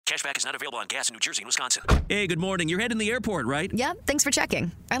Cashback is not available on gas in New Jersey and Wisconsin. Hey, good morning. You're heading to the airport, right? Yep, thanks for checking.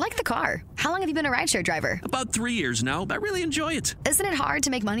 I like the car. How long have you been a rideshare driver? About 3 years now. I really enjoy it. Isn't it hard to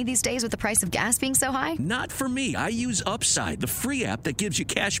make money these days with the price of gas being so high? Not for me. I use Upside, the free app that gives you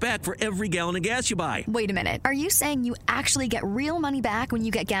cash back for every gallon of gas you buy. Wait a minute. Are you saying you actually get real money back when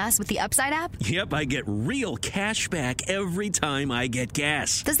you get gas with the Upside app? Yep, I get real cash back every time I get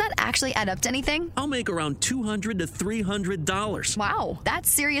gas. Does that actually add up to anything? I'll make around $200 to $300. Wow, that's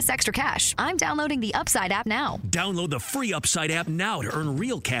serious extra cash. I'm downloading the Upside app now. Download the free Upside app now to earn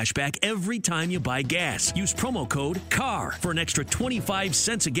real cash back every time you buy gas. Use promo code CAR for an extra 25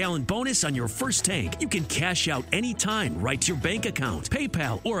 cents a gallon bonus on your first tank. You can cash out anytime right to your bank account,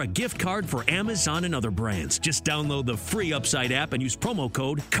 PayPal, or a gift card for Amazon and other brands. Just download the free Upside app and use promo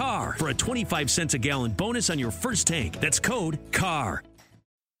code CAR for a 25 cents a gallon bonus on your first tank. That's code CAR.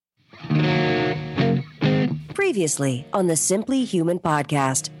 Previously on the Simply Human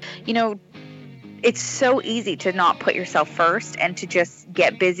podcast. You know, it's so easy to not put yourself first and to just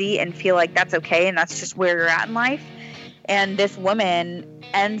get busy and feel like that's okay and that's just where you're at in life. And this woman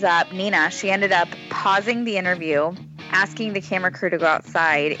she ended up pausing the interview, asking the camera crew to go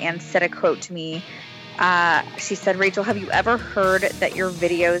outside, and said a quote to me. She said, "Rachel, have you ever heard that your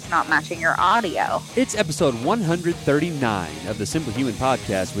video is not matching your audio?" It's episode 139 of the Simple Human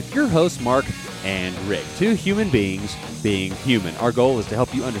podcast with your hosts, Mark and Rick. Two human beings being human. Our goal is to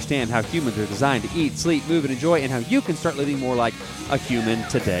help you understand how humans are designed to eat, sleep, move, and enjoy, and how you can start living more like a human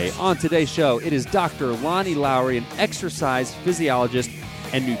today. On today's show, it is Dr. Lonnie Lowery, an exercise physiologist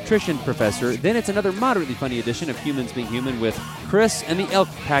and nutrition professor. Then it's another moderately funny edition of Humans Being Human with Chris and the elk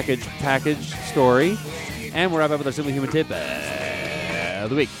package story. And we'll wrap up with our Simple Human tip of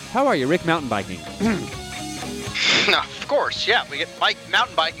the week. How are you, Rick, mountain biking? Of course, yeah. We get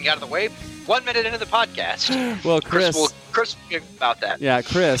mountain biking out of the way 1 minute into the podcast. Well, Chris will give about that. Yeah,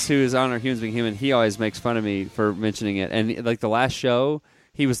 Chris, who is on our Humans Being Human, he always makes fun of me for mentioning it. And like the last show,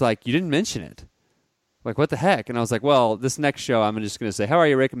 he was like, "You didn't mention it." Like, what the heck? And I was like, well, this next show, I'm just going to say, "How are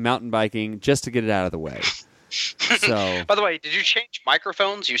you, Rick?" Mountain biking, just to get it out of the way. So, by the way, did you change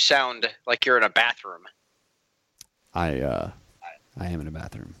microphones? You sound like you're in a bathroom. I am in a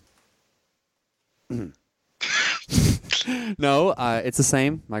bathroom. No, it's the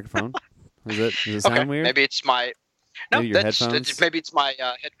same microphone. Does it sound weird? Maybe it's my... No, maybe your headphones? Maybe it's my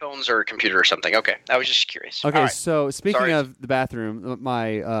headphones or computer or something. Okay, I was just curious. Okay, right. So speaking of the bathroom,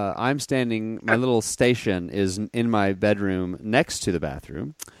 my little station is in my bedroom next to the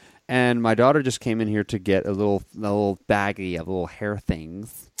bathroom, and my daughter just came in here to get a little baggie of little hair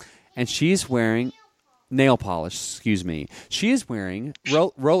things, and she's wearing nail polish. Excuse me. She is wearing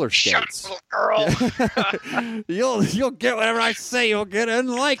roller skates. Shut up, little girl. You'll get whatever I say. You'll get it and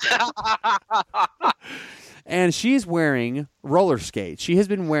like it. And she's wearing roller skates. She has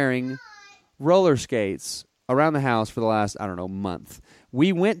been wearing roller skates around the house for the last, month.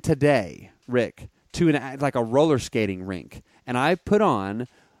 We went today, Rick, to a roller skating rink. And I put on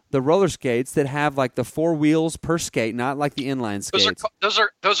the roller skates that have like the 4 wheels per skate, not like the inline skates. Those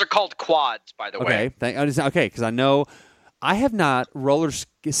are called quads, by the way. Okay, because I know I have not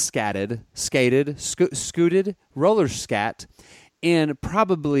scooted, roller scat in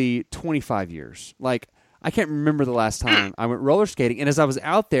probably 25 years. Like, I can't remember the last time I went roller skating. And as I was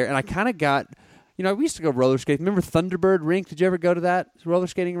out there, and I kind of got, we used to go roller skating. Remember Thunderbird Rink? Did you ever go to that roller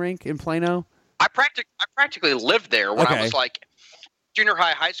skating rink in Plano? I practically lived there when I was like junior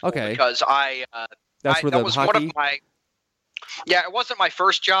high school because that was one of my... Yeah, it wasn't my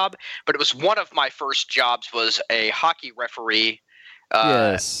first job, but it was one of my first jobs was a hockey referee.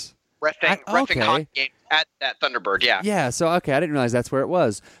 Yes. Reffing hockey games at that Thunderbird, yeah. Yeah, so, I didn't realize that's where it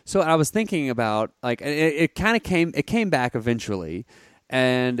was. So I was thinking about, it came back eventually,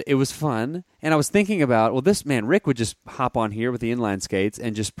 and it was fun. And I was thinking about, Rick would just hop on here with the inline skates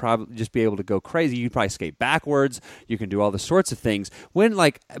and just be able to go crazy. You could probably skate backwards. You can do all the sorts of things.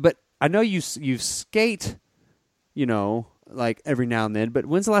 But I know you skate, every now and then, but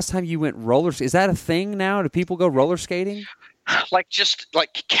when's the last time you went roller skating? Is that a thing now? Do people go roller skating? Just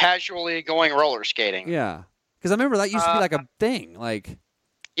casually going roller skating. Yeah. Because I remember that used to be like a thing.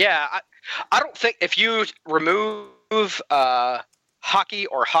 Yeah. I don't think if you remove hockey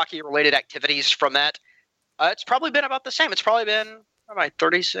or hockey-related activities from that, it's probably been about the same. It's probably been,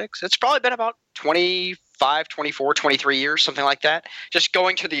 36? It's probably been about 25, 24, 23 years, something like that. Just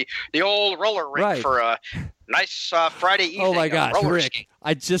going to the old roller rink for a nice Friday evening. Oh, my gosh, Rick. Skate.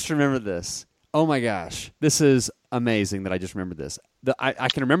 I just remembered this. Oh, my gosh. This is amazing that I just remembered this. I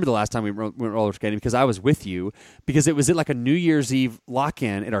can remember the last time we went roller skating because I was with you because it was at a New Year's Eve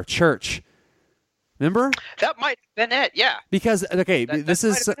lock-in at our church. Remember? That might have been it. Yeah. Because this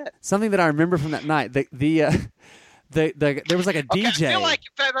is something that I remember from that night. There was like a DJ. I feel like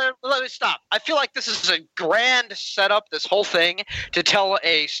let me stop. I feel like this is a grand setup. This whole thing to tell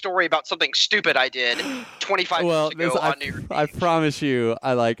a story about something stupid I did 25 years ago on New Year's Eve. I promise you,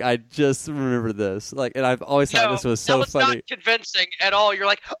 I just remember this. And I've always thought this was so funny. That was not convincing at all. You're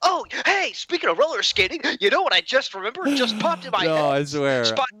like, oh, hey, speaking of roller skating, you know what I just remembered? It just popped in my head. No, I swear.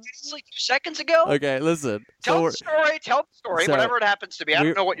 Spontaneously 2 seconds ago. Okay, listen. Tell the story. Whatever it happens to be. I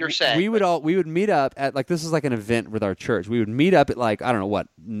don't know what you're saying. We would meet up at this is like an event with our church. We would meet up at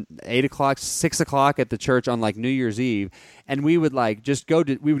 8 o'clock, 6 o'clock at the church on New Year's Eve, and we would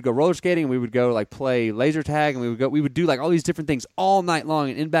we would go roller skating, and we would go play laser tag, and we would do all these different things all night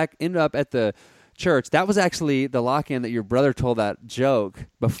long, and end up at the church. That was actually the lock-in that your brother told that joke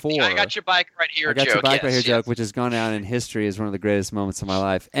before. I got your bike right here. I got your bike right here joke, which has gone down in history as one of the greatest moments of my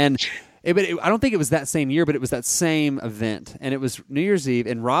life. And I don't think it was that same year, but it was that same event, and it was New Year's Eve,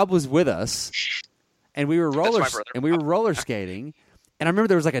 and Rob was with us. And we were roller skating, and I remember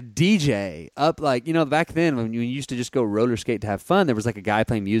there was a DJ up, back then when you used to just go roller skate to have fun. There was a guy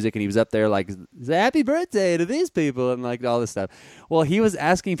playing music, and he was up there "Happy birthday to these people" and all this stuff. Well, he was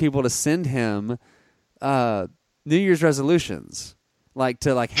asking people to send him New Year's resolutions,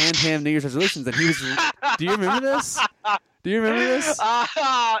 to hand him New Year's resolutions, and he was. Do you remember this? Do you remember this?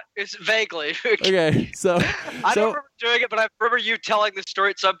 It's vaguely. Okay, so I don't remember doing it, but I remember you telling the story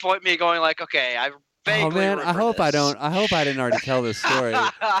at some point. Me going okay, I vaguely. Oh man, I hope this. I don't. I hope I didn't already tell this story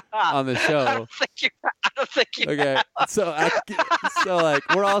on the show. I don't think you. Okay, have. so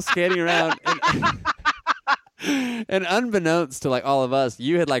we're all skating around, and unbeknownst to all of us,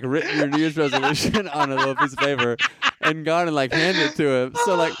 you had written your New Year's resolution on a little piece of paper and gone and handed it to him.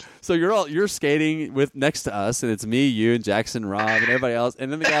 So you're skating with next to us, and it's me, you, and Jackson, Rob, and everybody else.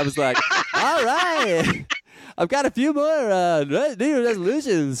 And then the guy was like, "All right, I've got a few more New Year's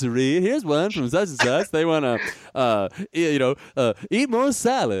resolutions to read. Here's one from such and such. They want to, eat more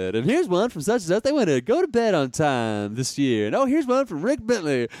salad. And here's one from such and such. They want to go to bed on time this year. And here's one from Rick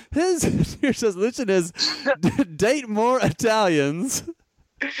Bentley. His New Year's resolution is date more Italians."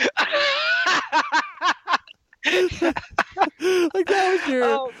 That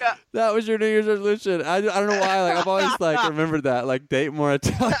was your New Year's resolution. I don't know why. I've always remembered that. Date more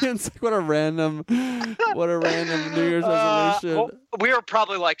Italians. What a random New Year's resolution. Well, we were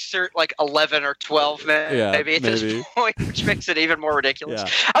probably 11 or 12 maybe at this point, which makes it even more ridiculous. Yeah.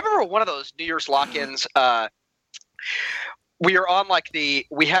 I remember one of those New Year's lock-ins. We were on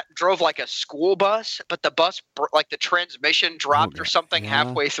drove a school bus, but the bus the transmission dropped or something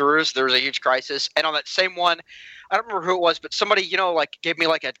halfway through, so there was a huge crisis. And on that same one, I don't remember who it was, but somebody gave me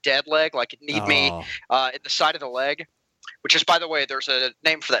a dead leg, kneed me in the side of the leg, which is, by the way, there's a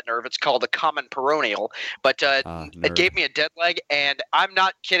name for that nerve. It's called the common peroneal. But it gave me a dead leg, and I'm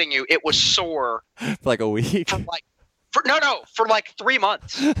not kidding you, it was sore for a week. For 3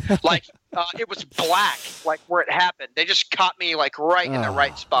 months. It was black, where it happened. They just caught me right in the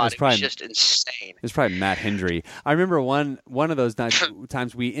right spot. It was just insane. It was probably Matt Hendry. I remember one of those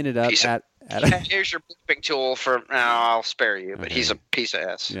times we ended up here's your bleeping tool for. I'll spare you, but he's a piece of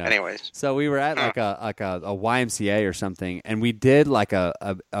ass. Yeah. Anyways, so we were at a YMCA or something, and we did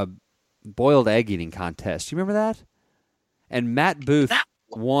a boiled egg eating contest. Do you remember that? And Matt Booth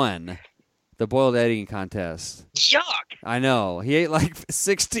won the boiled egg eating contest. Yuck! I know. He ate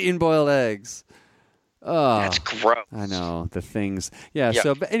 16 boiled eggs. Oh, that's gross. I know the things. Yeah. Yuck.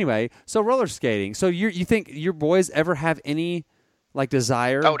 So, but anyway, roller skating. So you think your boys ever have any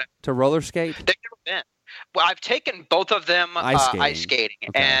desire to roller skate? They've never been. Well, I've taken both of them ice skating,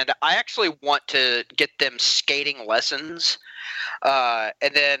 okay. And I actually want to get them skating lessons.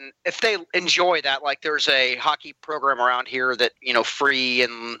 And then if they enjoy that, there's a hockey program around here that, free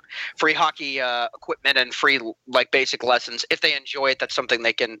hockey equipment and free basic lessons. If they enjoy it, that's something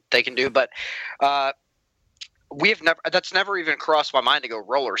they can do. But that's never even crossed my mind to go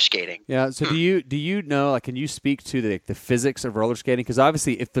roller skating. Yeah. So do you know, can you speak to the physics of roller skating? Because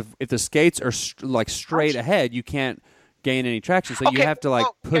obviously if the skates are straight ahead, you can't gain any traction. So you have to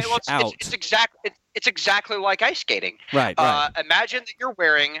push out. It's exactly like ice skating. Right. Imagine that you're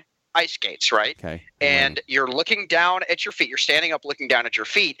wearing ice skates, right? Okay. And you're looking down at your feet. You're standing up looking down at your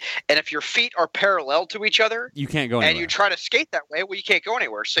feet. And if your feet are parallel to each other, you can't go anywhere. And you try to skate that way, well, you can't go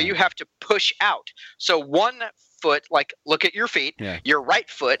anywhere. So you have to push out. So one foot, look at your feet. Yeah. Your right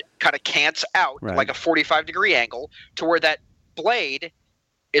foot kind of cants out like a 45-degree angle to where that blade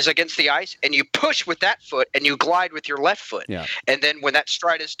is against the ice, and you push with that foot and you glide with your left foot. Yeah. And then when that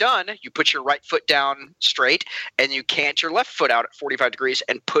stride is done, you put your right foot down straight and you cant your left foot out at 45 degrees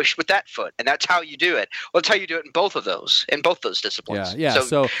and push with that foot. And that's how you do it. Well, that's how you do it in both those disciplines. Yeah.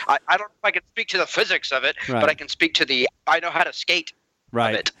 So I don't know if I can speak to the physics of it, but I can speak to I know how to skate.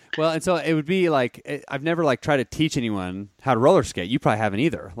 Right. Of it. Well, and so it would be like, I've never like tried to teach anyone how to roller skate. You probably haven't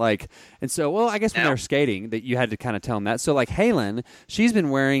either. Like, and so, well, I guess when they're skating, that you had to kind of tell them that. So like Halen, she's been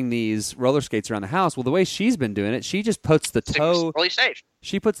wearing these roller skates around the house. Well, the way she's been doing it, she just puts the toe. Really safe.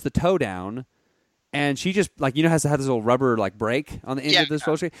 She puts the toe down. And she just, like, has to have this little rubber, like, brake on the end of this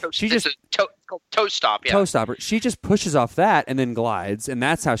roller skate. She just toe stop, toe stopper. She just pushes off that and then glides, and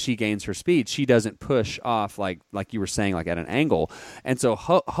that's how she gains her speed. She doesn't push off like you were saying, like at an angle. And so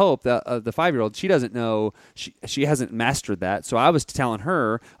Hope, the 5-year-old, she doesn't know. She hasn't mastered that. So I was telling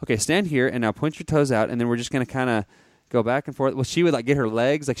her, okay, stand here and now point your toes out, and then we're just going to kind of go back and forth. Well, she would like get her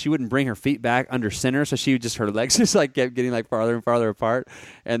legs, like she wouldn't bring her feet back under center, so she would her legs just like kept getting like farther and farther apart,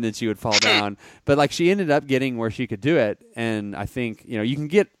 and then she would fall down. But like she ended up getting where she could do it, and I think you can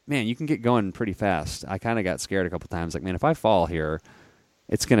get going pretty fast. I kind of got scared a couple times, like, man, if I fall here,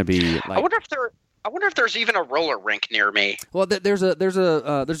 it's going to be like. I wonder if there's even a roller rink near me. Well, there's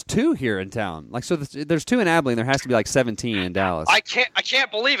 2 here in town. Like, so there's 2 in Abilene. There has to be like 17 in Dallas. I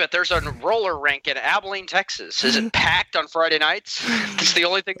can't believe it. There's a roller rink in Abilene, Texas. Is it packed on Friday nights? It's the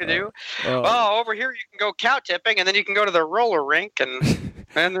only thing to do. Over here you can go cow tipping, and then you can go to the roller rink, and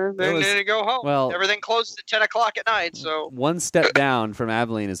then you go home. Well, everything closes at 10 o'clock at night. So one step down from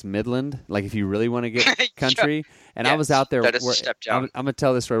Abilene is Midland. Like if you really want to get country. And yes, I was out there. That is a step down. I'm going to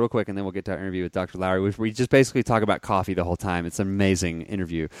tell this story real quick, and then we'll get to our interview with Dr. Lowery. We just basically talk about coffee the whole time. It's an amazing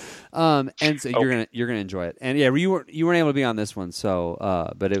interview, and so you're gonna enjoy it. And yeah, you weren't able to be on this one, so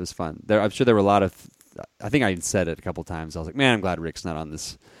but it was fun. I'm sure there were a lot of. I think I even said it a couple times. I was like, man, I'm glad Rick's not on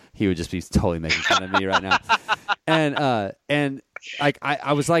this. He would just be totally making fun of me right now. And like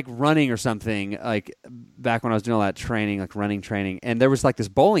I was like running or something, like back when I was doing all that training, like running training, and there was like this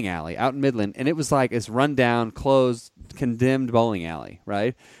bowling alley out in Midland, and it was like this rundown, closed, condemned bowling alley,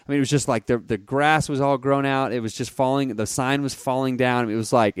 right? I mean, it was just like the grass was all grown out, it was just falling, the sign was falling down. It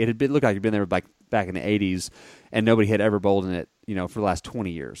was like it looked like it'd been there like back in the 80s, and nobody had ever bowled in it, for the last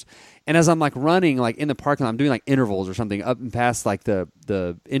 20 years. And as I'm like running, like in the parking lot, I'm doing like intervals or something up and past like the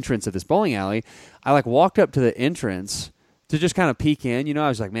entrance of this bowling alley. I like walked up to the entrance to just kind of peek in, I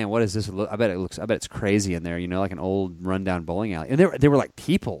was like, man, what is this? I bet it's crazy in there, like an old rundown bowling alley. And there were like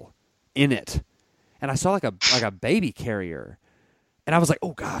people in it. And I saw like a baby carrier. And I was like,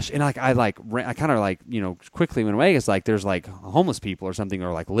 oh gosh. And like I kind of like, quickly went away. It's like there's like homeless people or something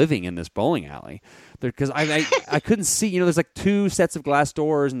are like living in this bowling alley. Because I couldn't see, there's like 2 sets of glass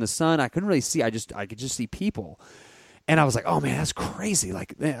doors in the sun. I couldn't really see. I could just see people. And I was like, oh man, that's crazy.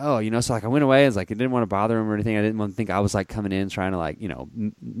 Like, so like I went away. I was like, I didn't want to bother him or anything. I didn't want to think I was like coming in trying to like,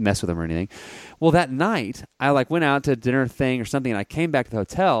 mess with him or anything. Well, that night I like went out to a dinner thing or something, and I came back to the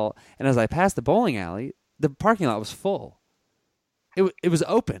hotel, and as I passed the bowling alley, the parking lot was full. It was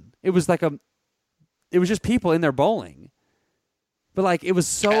open. It was like it was just people in there bowling. But like it was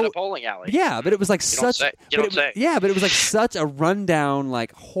so at a bowling alley. Yeah, but it was like Yeah, but it was like such a rundown,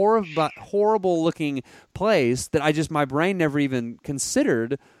 like horrible looking place that my brain never even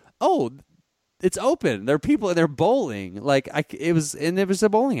considered. Oh, it's open. There are people and they're bowling. Like it was a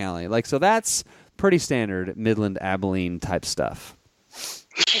bowling alley. Like so that's pretty standard Midland Abilene type stuff.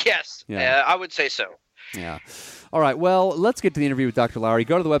 Yes, yeah, I would say so. Yeah. All right, well, let's get to the interview with Dr. Lowery.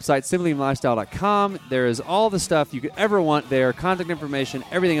 Go to the website, simplyhumanlifestyle.com. There is all the stuff you could ever want there, contact information,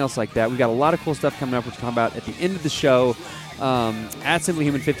 everything else like that. We've got a lot of cool stuff coming up, which we'll talk about at the end of the show. At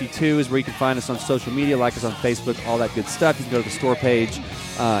simplyhuman52 is where you can find us on social media, like us on Facebook, all that good stuff. You can go to the store page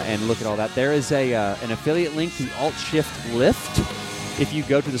and look at all that. There is an affiliate link to Alt-Shift Lift. If you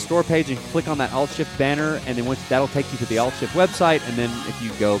go to the store page and click on that Alt-Shift banner, and then that'll take you to the Alt-Shift website, and then if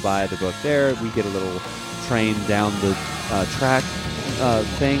you go buy the book there, we get a little train down the track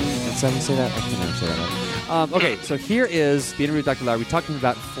thing. Did someone say that? I can never say that right. Okay, so here is the interview with Dr. Lowery. We talked to him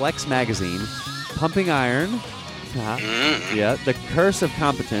about Flex Magazine, Pumping Iron, The Curse of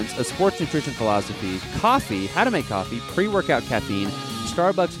Competence, a sports nutrition philosophy, coffee, how to make coffee, pre-workout caffeine,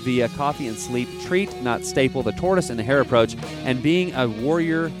 Starbucks via coffee and sleep, treat, not staple, the tortoise and the hare approach, and being a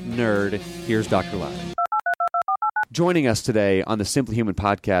warrior nerd. Here's Dr. Lowery. Joining us today on the Simply Human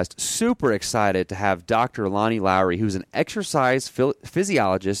podcast, super excited to have Dr. Lonnie Lowery, who's an exercise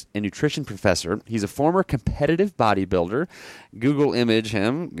physiologist and nutrition professor. He's a former competitive bodybuilder. Google image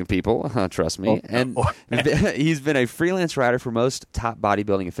him, people, trust me. And he's been a freelance writer for most top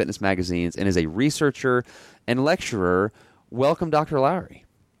bodybuilding and fitness magazines and is a researcher and lecturer. Welcome, Dr. Lowery.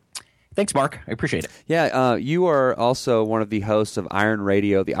 Thanks, Mark. I appreciate it. Yeah, you are also one of the hosts of Iron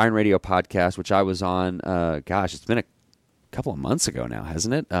Radio, the Iron Radio podcast, which I was on. Gosh, it's been a couple of months ago now,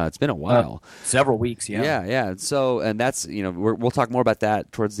 hasn't it? It's been a while. Several weeks, yeah. Yeah. So, and that's we'll talk more about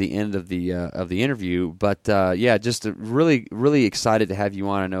that towards the end of the interview. But just really, really excited to have you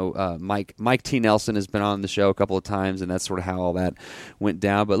on. I know Mike T. Nelson has been on the show a couple of times, and that's sort of how all that went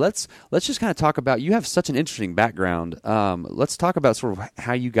down. But let's just kind of talk about. You have such an interesting background. Let's talk about sort of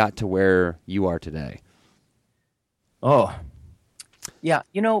how you got to where you are today. Oh. Yeah,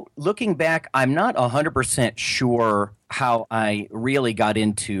 looking back, I'm not 100% sure how I really got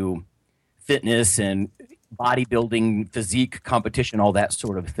into fitness and bodybuilding, physique competition, all that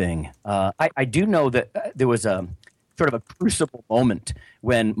sort of thing. I do know that there was a sort of a crucible moment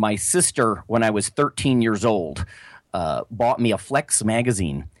when my sister, when I was 13 years old, bought me a Flex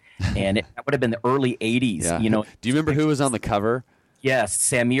magazine, and that would have been the early 80s. Yeah. Do you remember who was on the cover? Yes,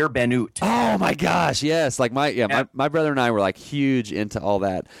 Samir Benoot. Oh my gosh, yes! Like my brother and I were like huge into all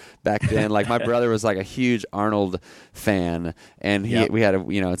that back then. Like my brother was like a huge Arnold fan, and we had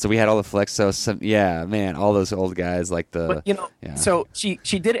so we had all the Flex. So all those old guys like the. But, so she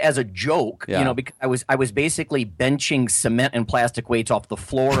did it as a joke, because I was basically benching cement and plastic weights off the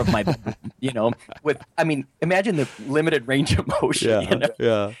floor of my bedroom, imagine the limited range of motion.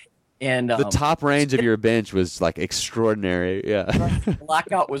 Yeah. And the top range of your bench was like extraordinary. Yeah.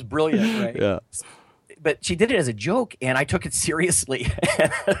 Lockout was brilliant, right? Yeah. But she did it as a joke, and I took it seriously.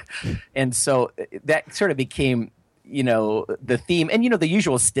 And so that sort of became, the theme. And, the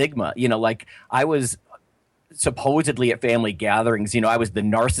usual stigma, like I was supposedly at family gatherings, I was the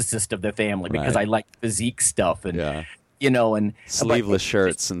narcissist of the family because I liked physique stuff and, and sleeveless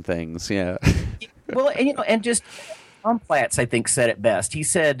shirts and things. Yeah. Well, and just Tom Platz, I think, said it best. He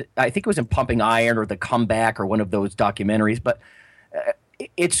said, I think it was in Pumping Iron or The Comeback or one of those documentaries, but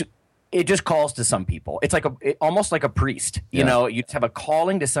it just calls to some people. It's like almost like a priest. You have a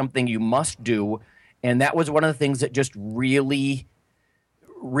calling to something you must do, and that was one of the things that just really,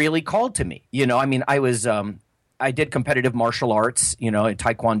 really called to me. I did competitive martial arts, in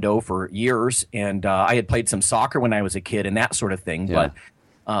Taekwondo for years, and I had played some soccer when I was a kid and that sort of thing. Yeah.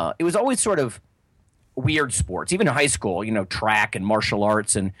 But it was always sort of weird sports, even in high school, track and martial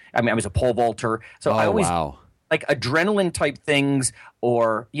arts. And I was a pole vaulter. So I always like adrenaline type things,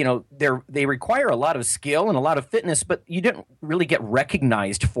 or, they require a lot of skill and a lot of fitness, but you didn't really get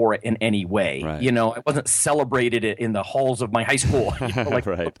recognized for it in any way. Right. I wasn't celebrated in the halls of my high school, like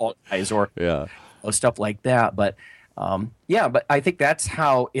football guys or stuff like that. But but I think that's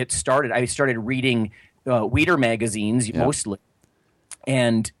how it started. I started reading Weider magazines mostly.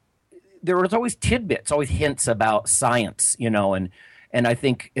 And there was always tidbits, always hints about science, and I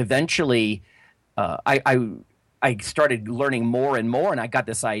think eventually I started learning more and more, and I got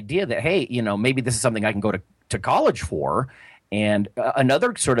this idea that, hey, maybe this is something I can go to college for. And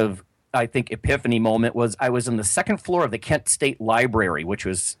another sort of, I think, epiphany moment was I was on the second floor of the Kent State Library, which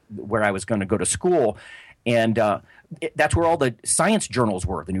was where I was going to go to school, and that's where all the science journals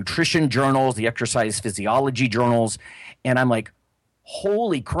were, the nutrition journals, the exercise physiology journals, and I'm like,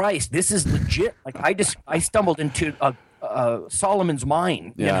 holy Christ, this is legit. Like I stumbled into Solomon's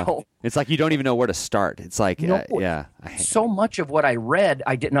mine. It's like you don't even know where to start. It's like so much of what I read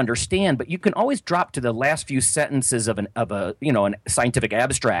I didn't understand, but you can always drop to the last few sentences of an scientific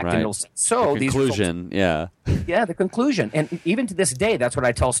abstract, and it'll the conclusion. The conclusion. And even to this day, that's what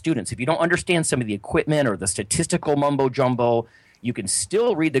I tell students. If you don't understand some of the equipment or the statistical mumbo jumbo, you can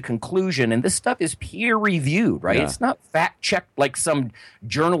still read the conclusion, and this stuff is peer-reviewed, right? Yeah. It's not fact-checked like some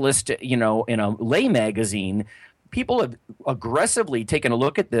journalist, in a lay magazine. People have aggressively taken a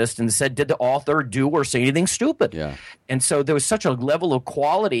look at this and said, did the author do or say anything stupid? Yeah. And so there was such a level of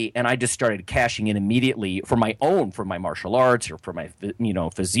quality, and I just started cashing in immediately for my martial arts or for my,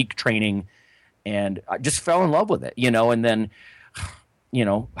 physique training, and I just fell in love with it, and then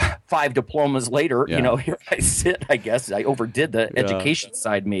 5 diplomas later, here I sit, I guess. I overdid the education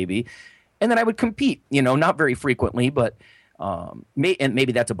side maybe. And then I would compete, not very frequently, but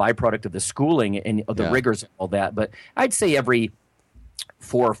maybe that's a byproduct of the schooling and of the rigors and all that. But I'd say every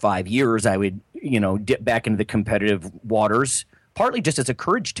 4 or 5 years I would, dip back into the competitive waters, partly just as a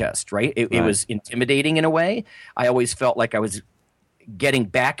courage test, right? It was intimidating in a way. I always felt like I was getting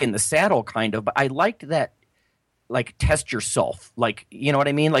back in the saddle kind of, but I liked that. Like, test yourself. Like, you know what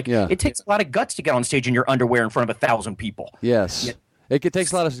I mean? Like, it takes a lot of guts to get on stage in your underwear in front of 1,000 people. Yes. It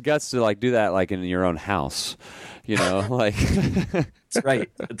takes a lot of guts to, like, do that, like, in your own house. Like. That's right.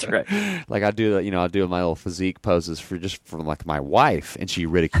 Like, I do, I'll do my little physique poses for like, my wife, and she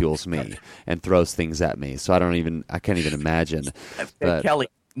ridicules me and throws things at me. So I can't even imagine. But, Kelly,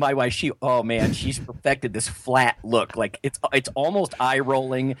 My wife, she's perfected this flat look. Like it's almost eye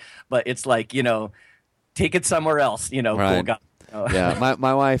rolling, but it's like, take it somewhere else, Right. cool guy. Yeah,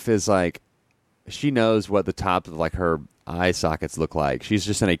 my wife is like, she knows what the top of like her eye sockets look like. She's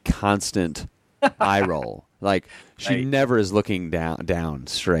just in a constant eye roll. Like she Right. never is looking down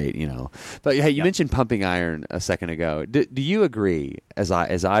straight, But hey, you mentioned pumping iron a second ago. Do you agree, as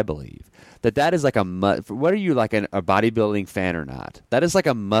I believe, that is like a what are you like a bodybuilding fan or not? That is like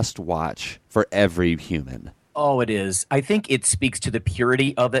a must watch for every human. Oh, it is. I think it speaks to the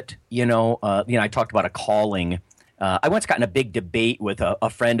purity of it. I talked about a calling. I once got in a big debate with a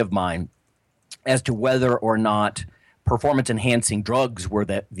friend of mine as to whether or not performance-enhancing drugs were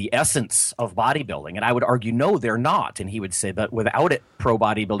the essence of bodybuilding. And I would argue, no, they're not. And he would say that without it, pro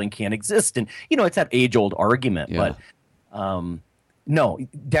bodybuilding can't exist. And, it's that age-old argument. Yeah. But no,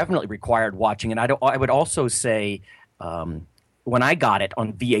 definitely required watching. And I would also say when I got it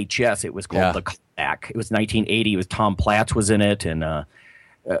on VHS, it was called The Comeback. It was 1980. It was Tom Platz was in it. And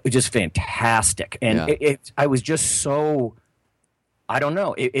it was just fantastic. And I was just so, I don't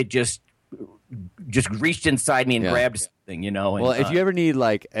know, it just reached inside me and grabbed something, And, well, if you ever need,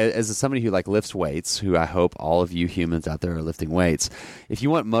 like, as somebody who like lifts weights, who I hope all of you humans out there are lifting weights, if you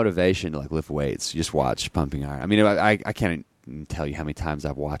want motivation to like lift weights, just watch Pumping Iron. I mean, I can't even tell you how many times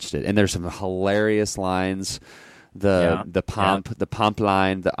I've watched it, and there's some hilarious lines. The pump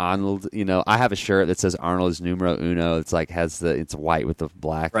line, the Arnold. I have a shirt that says Arnold is numero uno. It's like it's white with the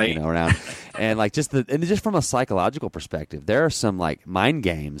black, around, and like just from a psychological perspective, there are some like mind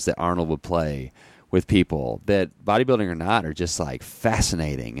games that Arnold would play with people that, bodybuilding or not, are just like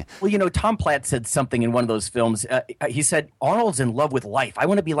fascinating. Well, Tom Platz said something in one of those films. He said Arnold's in love with life. I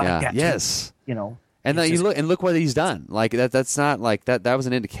want to be like that. Yes. Too. And then look what he's done. Like that's not like that. That was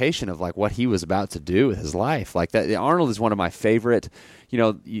an indication of like what he was about to do with his life. Like that, Arnold is one of my favorite.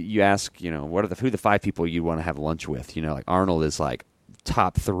 You ask, what are who the 5 people you want to have lunch with? Like Arnold is like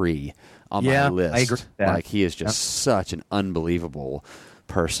top 3 on my list. I agree with that. Like he is just such an unbelievable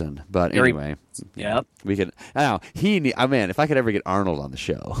person. But anyway, we could now if I could ever get Arnold on the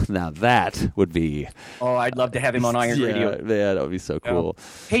show, now that would be. Oh, I'd love to have him on Iron Radio. Yeah, that would be so cool.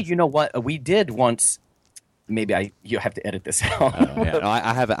 Hey, you know what? We did once. Maybe you have to edit this out. No,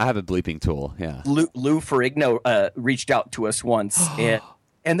 I have a bleeping tool. Yeah, Lou Ferrigno reached out to us once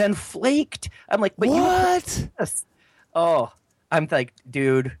and then flaked. I'm like, but what? I'm like,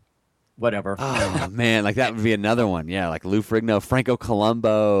 dude. Whatever. Oh man, like that would be another one. Yeah, like Lou Ferrigno, Franco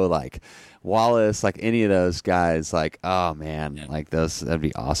Columbo, like Wallace, like any of those guys. Like, oh man, like that'd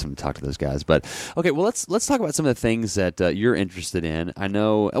be awesome to talk to those guys. But okay, well let's talk about some of the things that you're interested in. I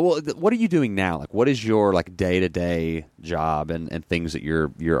know. Well, what are you doing now? Like, what is your like day-to-day job and things that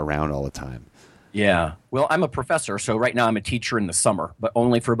you're around all the time? Yeah. Well, I'm a professor, so right now I'm a teacher in the summer, but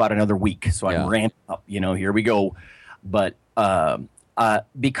only for about another week. So I'm ramped up. Here we go. But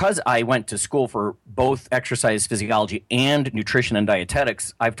because I went to school for both exercise physiology and nutrition and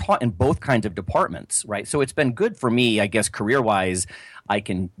dietetics, I've taught in both kinds of departments, right? So it's been good for me, I guess, career-wise. I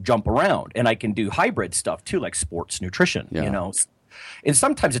can jump around, and I can do hybrid stuff, too, like sports nutrition, And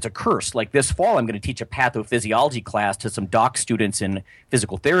sometimes it's a curse. Like this fall, I'm going to teach a pathophysiology class to some doc students in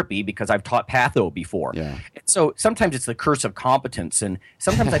physical therapy because I've taught patho before. Yeah. So sometimes it's the curse of competence, and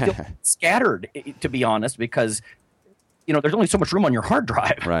sometimes I feel scattered, to be honest, because there's only so much room on your hard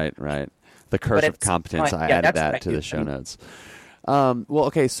drive. Right. The curse of competence. I added that to the show notes. Well,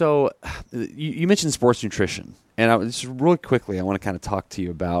 okay, so you mentioned sports nutrition, and just really quickly, I want to kind of talk to you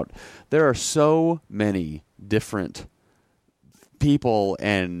about. There are so many different people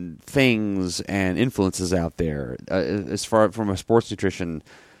and things and influences out there as far from a sports nutrition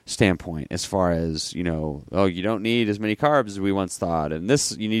standpoint, as far as you don't need as many carbs as we once thought, and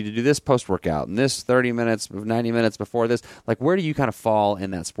this you need to do this post-workout and this 30 minutes 90 minutes before this. Like, where do you kind of fall in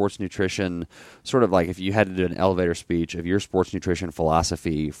that sports nutrition, sort of like if you had to do an elevator speech of your sports nutrition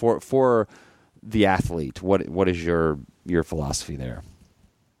philosophy for the athlete? What is your philosophy there?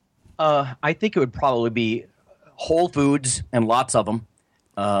 I think it would probably be whole foods and lots of them,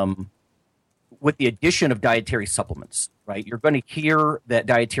 with the addition of dietary supplements, right? You're going to hear that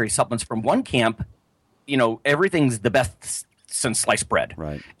dietary supplements from one camp, everything's the best since sliced bread.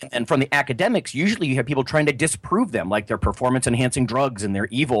 Right. And from the academics, usually you have people trying to disprove them, like they're performance-enhancing drugs and they're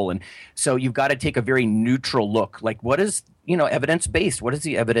evil. And so you've got to take a very neutral look. Like, what is, evidence-based? What does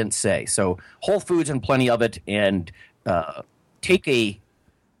the evidence say? So whole foods and plenty of it, and take a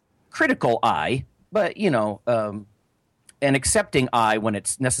critical eye, but, an accepting eye when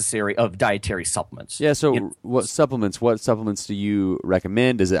it's necessary of dietary supplements. Yeah. So, what supplements do you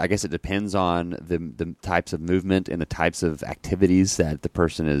recommend? I guess it depends on the types of movement and the types of activities that the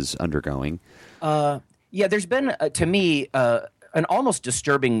person is undergoing. Yeah, there's been to me an almost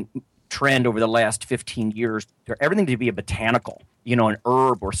disturbing trend over the last 15 years for everything to be a botanical, an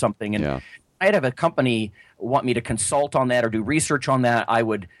herb or something. And I'd have a company want me to consult on that or do research on that.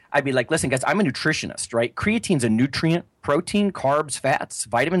 I'd be like, listen, guys, I'm a nutritionist, right? Creatine's a nutrient, protein, carbs, fats,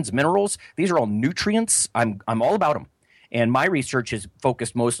 vitamins, minerals. These are all nutrients. I'm all about them. And my research is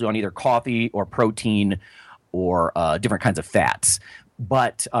focused mostly on either coffee or protein or different kinds of fats.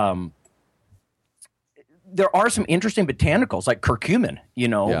 But there are some interesting botanicals like curcumin,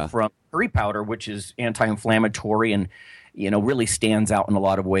 from curry powder, which is anti-inflammatory and really stands out in a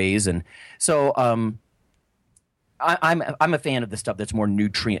lot of ways. And so I'm a fan of the stuff that's more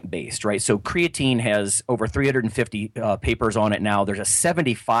nutrient based, right? So creatine has over 350 papers on it now. There's a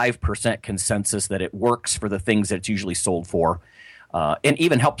 75% consensus that it works for the things that it's usually sold for, and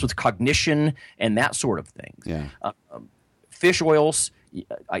even helps with cognition and that sort of thing. Yeah. Fish oils, you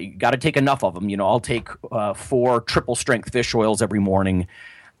got to take enough of them. I'll take 4 triple strength fish oils every morning.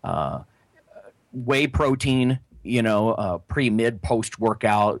 Whey protein, pre, mid, post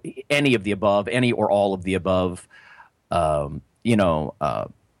workout, any of the above, any or all of the above. That's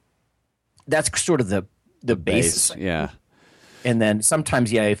sort of the basis. Yeah. And then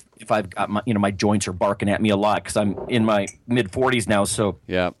sometimes, if I've got my joints are barking at me a lot because I'm in my mid 40s now. So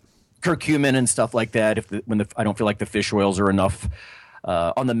curcumin and stuff like that. When I don't feel like the fish oils are enough.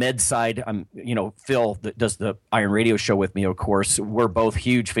 On the med side, I'm, Phil that does the Iron Radio show with me, of course, we're both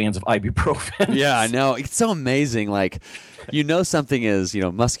huge fans of ibuprofen. Yeah, I know. It's so amazing. Like, something is,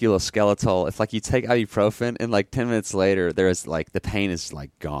 musculoskeletal. If you take ibuprofen and 10 minutes later, there is the pain is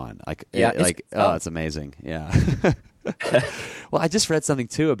gone. It's amazing. Yeah. Well, I just read something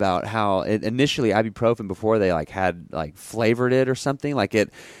too about how initially ibuprofen, before they had flavored it or something,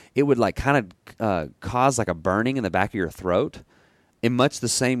 it would kind of cause a burning in the back of your throat, in much the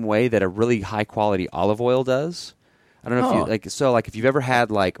same way that a really high quality olive oil does. I don't know if you if you've ever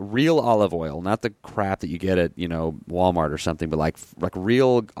had real olive oil, not the crap that you get at Walmart or something, but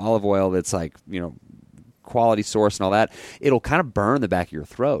real olive oil that's quality source and all that, it'll kind of burn the back of your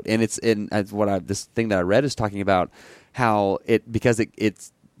throat. And it's this thing that I read is talking about how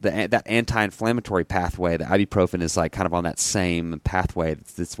it's that anti-inflammatory pathway. The ibuprofen is kind of on that same pathway.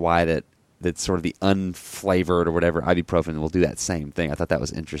 That's why that's sort of the unflavored or whatever ibuprofen will do that same thing. I thought that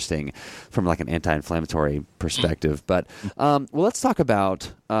was interesting from an anti-inflammatory perspective. But let's talk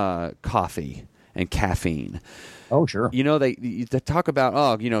about coffee and caffeine. Oh, sure. They talk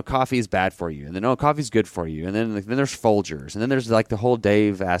about, coffee is bad for you, and then coffee's good for you, and then there's Folgers, and then there's the whole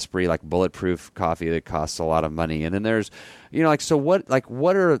Dave Asprey bulletproof coffee that costs a lot of money, and then there's so what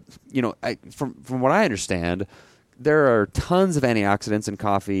are from what I understand, there are tons of antioxidants in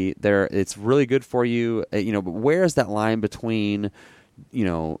coffee. It's really good for you. But where is that line between,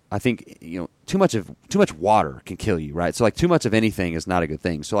 I think, too much water can kill you, right? So too much of anything is not a good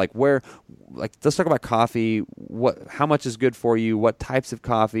thing. So let's talk about coffee. How much is good for you? What types of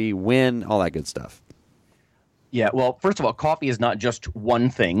coffee? When? All that good stuff. Yeah, well, first of all, coffee is not just one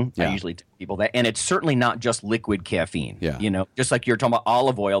thing. Yeah. I usually tell people that. And it's certainly not just liquid caffeine. Yeah. Just like you're talking about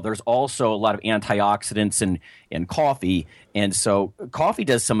olive oil, there's also a lot of antioxidants in coffee. And so coffee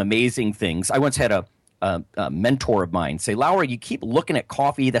does some amazing things. I once had a mentor of mine say, Lowery, you keep looking at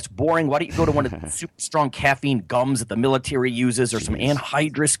coffee. That's boring. Why don't you go to one of the super strong caffeine gums that the military uses or some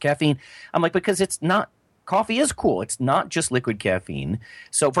anhydrous caffeine? I'm like, because it's not – coffee is cool. It's not just liquid caffeine.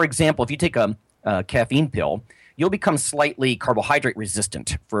 So, for example, if you take a caffeine pill – you'll become slightly carbohydrate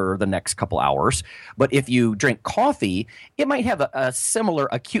resistant for the next couple hours. But if you drink coffee, it might have a similar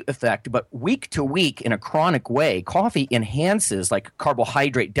acute effect, but week to week in a chronic way, coffee enhances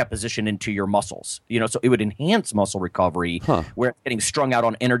carbohydrate deposition into your muscles. So it would enhance muscle recovery, where getting strung out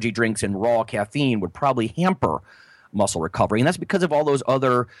on energy drinks and raw caffeine would probably hamper muscle recovery. And that's because of all those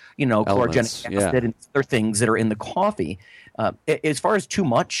other, chlorogenic acid and other things that are in the coffee. As far as too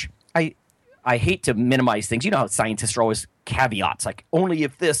much, I hate to minimize things. You know how scientists are always caveats, only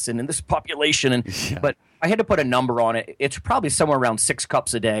if this and in this population. But I had to put a number on it. It's probably somewhere around 6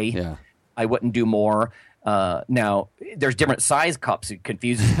 cups a day. Yeah. I wouldn't do more. Now, there's different size cups. It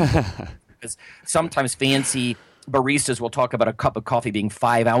confuses me. Because sometimes fancy baristas will talk about a cup of coffee being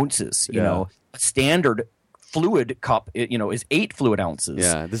 5 ounces. A standard fluid cup, is 8 fluid ounces.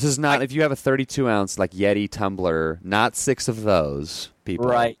 Yeah, this is not if you have a 32-ounce Yeti tumbler, not 6 of those, people.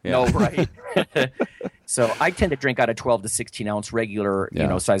 Right. Yeah. No, right. So I tend to drink out of 12 to 16 ounce regular,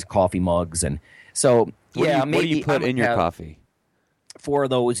 size coffee mugs. And so, What do you put in your coffee? 4 of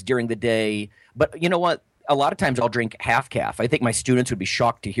those during the day. But you know what? A lot of times I'll drink half calf. I think my students would be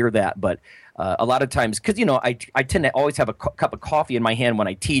shocked to hear that. But a lot of times, because, I tend to always have a cup of coffee in my hand when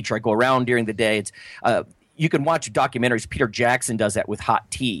I teach or I go around during the day. It's you can watch documentaries. Peter Jackson does that with hot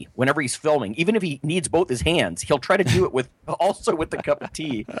tea. Whenever he's filming, even if he needs both his hands, he'll try to do it with the cup of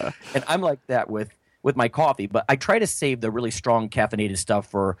tea. And I'm like that with my coffee. But I try to save the really strong caffeinated stuff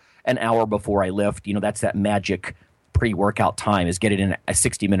for an hour before I lift. That's that magic pre-workout time, is get it in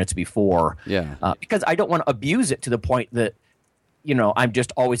 60 minutes before. Yeah. Because I don't want to abuse it to the point that I'm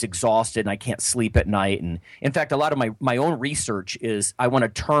just always exhausted and I can't sleep at night. And in fact, a lot of my own research is I want to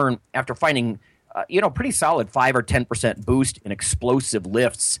turn, after finding pretty solid 5 or 10% boost in explosive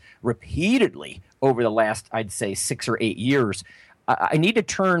lifts repeatedly over the last, I'd say, 6 or 8 years. I need to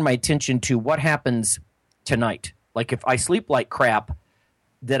turn my attention to what happens tonight. Like if I sleep like crap,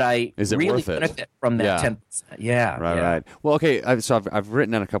 that I really benefit from that 10%. Yeah. Right. Well, okay. So I've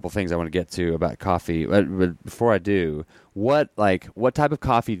written down a couple things I want to get to about coffee. But before I do, what type of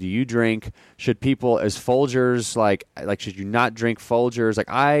coffee do you drink? Should people, as Folgers, like should you not drink Folgers? Like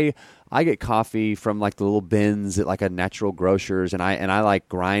I get coffee from like the little bins at like a natural grocers, and I like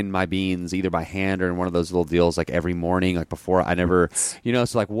grind my beans either by hand or in one of those little deals like every morning, like before I never,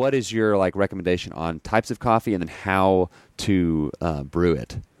 so like what is your like recommendation on types of coffee and then how to brew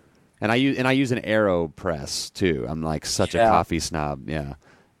it? And I use an AeroPress too. I'm like such a coffee snob. Yeah.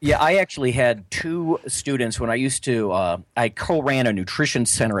 Yeah, I actually had 2 students when I used to I co-ran a nutrition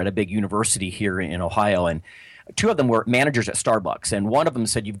center at a big university here in Ohio, and 2 of them were managers at Starbucks, and one of them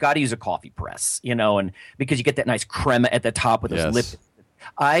said, you've got to use a coffee press, and because you get that nice crema at the top with those lipids.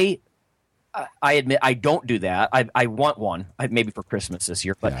 I admit I don't do that. I want one, maybe for Christmas this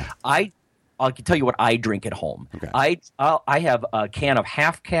year, but I can tell you what I drink at home. Okay. I have a can of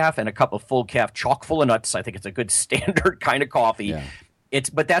half calf and a cup of full calf, chock full of nuts. I think it's a good standard kind of coffee. Yeah.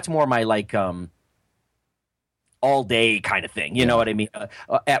 But that's more my like all day kind of thing. You know what I mean?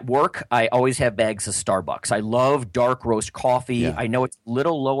 At work, I always have bags of Starbucks. I love dark roast coffee. Yeah. I know it's a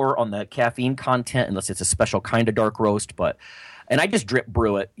little lower on the caffeine content unless it's a special kind of dark roast, and I just drip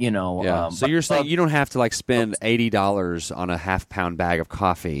brew it, Yeah. So you're saying you don't have to like spend $80 on a half-pound bag of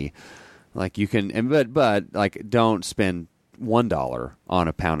coffee. Like you can, but like don't spend $1 on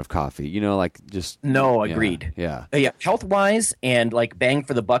a pound of coffee. Like just no. Agreed. Yeah. Health wise and like bang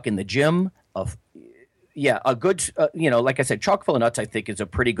for the buck in the gym. A good. Like I said, chock full of nuts I think is a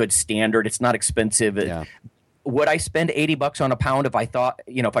pretty good standard. It's not expensive. Yeah. Would I spend $80 on a pound if I thought,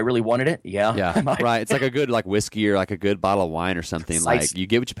 if I really wanted it? Yeah. Yeah. Right. It's like a good like whiskey or like a good bottle of wine or something. Precisely. Like you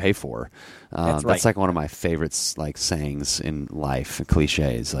get what you pay for. That's like one of my favorites, like sayings in life,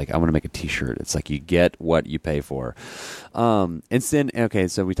 cliches. Like I want to make a T-shirt. It's like you get what you pay for. And then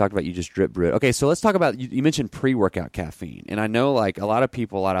so we talked about you just drip brew it. Okay, so let's talk about you mentioned pre-workout caffeine, and I know like a lot of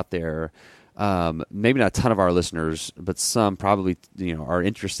people out there. Maybe not a ton of our listeners, but some probably are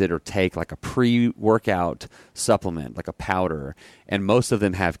interested or take like a pre-workout supplement, like a powder, and most of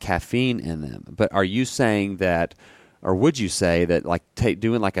them have caffeine in them. But are you saying that, or would you say that like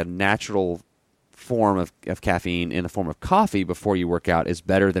doing like a natural form of caffeine in the form of coffee before you work out is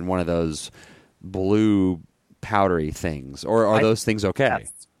better than one of those blue powdery things, or are those things okay?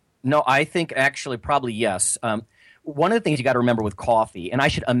 Yes. No, I think actually probably yes. One of the things you got to remember with coffee, and I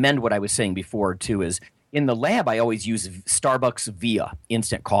should amend what I was saying before too, is in the lab I always use Starbucks Via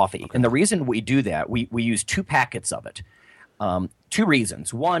instant coffee. Okay. And the reason we do that, we use 2 packets of it. 2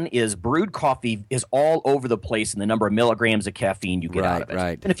 reasons. One is brewed coffee is all over the place in the number of milligrams of caffeine you get out of it.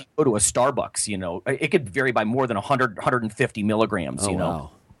 Right. And if you go to a Starbucks, it could vary by more than 100, 150 milligrams,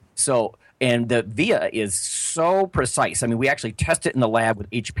 Wow. So, and the Via is so precise. I mean, we actually test it in the lab with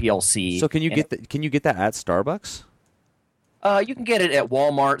HPLC. So can you get that at Starbucks? You can get it at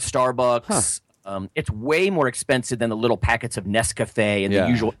Walmart, Starbucks. Huh. It's way more expensive than the little packets of Nescafe and the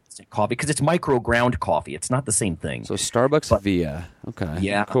usual instant coffee because it's micro ground coffee. It's not the same thing. So Starbucks Via. Okay.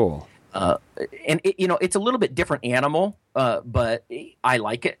 Yeah. Cool. And it's a little bit different animal, but I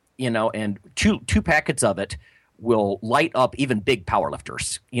like it. And two packets of it will light up even big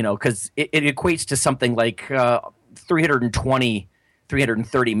powerlifters. Because it equates to something like 320,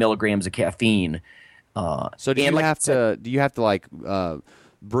 330 milligrams of caffeine. So do you have to like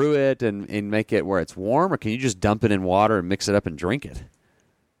brew it and make it where it's warm, or can you just dump it in water and mix it up and drink it?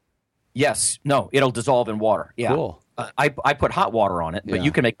 Yes. No, it'll dissolve in water. Yeah. Cool. I put hot water on it, but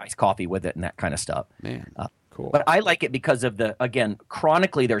you can make iced coffee with it and that kind of stuff. Man, cool. But I like it because of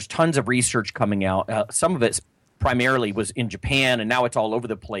chronically there's tons of research coming out. Some of it's primarily was in Japan, and now it's all over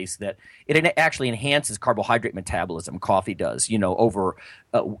the place, that it actually enhances carbohydrate metabolism. Coffee does, over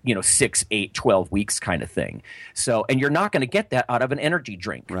 6, 8, 12 weeks kind of thing. So, and you're not going to get that out of an energy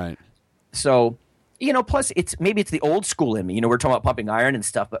drink. Right. So, plus maybe it's the old school in me. We're talking about pumping iron and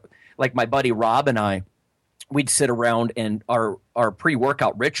stuff, but like my buddy Rob and I, we'd sit around, and our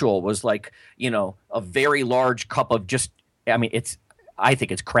pre-workout ritual was like, a very large cup of I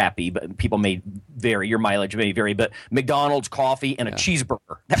think it's crappy, but people may vary. Your mileage may vary, but McDonald's coffee and a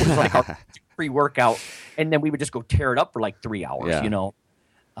cheeseburger. That was like our pre-workout. And then we would just go tear it up for like 3 hours,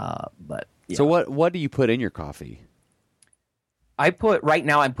 But yeah. So what do you put in your coffee? Right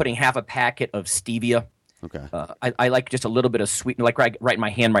now I'm putting half a packet of stevia. Okay. I like just a little bit of sweetener. Like right in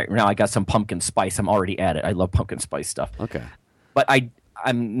my hand right now, I got some pumpkin spice. I'm already at it. I love pumpkin spice stuff. Okay. But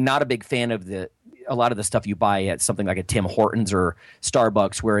I'm not a big fan of a lot of the stuff you buy at something like a Tim Hortons or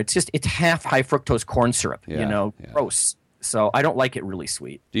Starbucks, where it's half high fructose corn syrup. Gross. So I don't like it really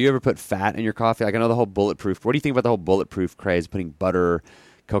sweet. Do you ever put fat in your coffee? Like I know the whole bulletproof. What do you think about the whole bulletproof craze? Putting butter,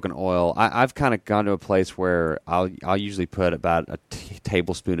 coconut oil. I've kind of gone to a place where I'll usually put about a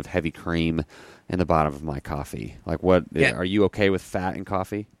tablespoon of heavy cream in the bottom of my coffee. Like what? Yeah. Are you okay with fat in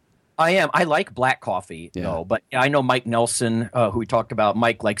coffee? I am. I like black coffee though, but I know Mike Nelson, who we talked about.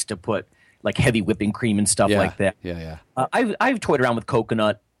 Mike likes to put like heavy whipping cream and stuff like that. Yeah. I've toyed around with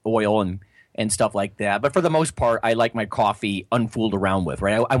coconut oil and stuff like that, but for the most part, I like my coffee unfooled around with.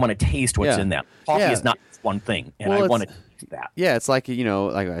 Right, I want to taste what's in that. Coffee is not one thing, and I want to taste that. Yeah, it's like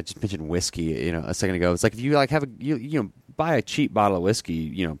like I just mentioned whiskey. A second ago, it's like if you like have buy a cheap bottle of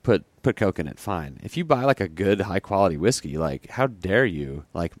whiskey, put Coke in it, fine. If you buy like a good high quality whiskey, like how dare you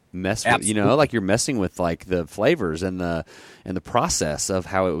like mess with like you're messing with like the flavors and the process of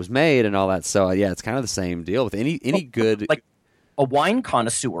how it was made and all that. So it's kind of the same deal with any good like a wine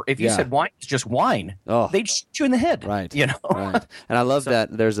connoisseur. If you said wine is just wine, they'd shoot you in the head. Right. Right. And I love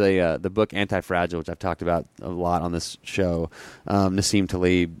that there's the book Anti-Fragile, which I've talked about a lot on this show. Nassim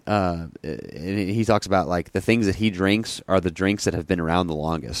Taleb, and he talks about like the things that he drinks are the drinks that have been around the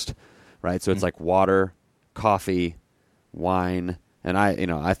longest. Right. So it's like water, coffee, wine, and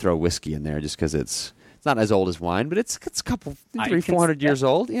I throw whiskey in there just because it's not as old as wine, but it's a couple 300-400 years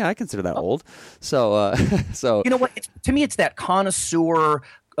old. Yeah, I consider that old. So so what? To me, it's that connoisseur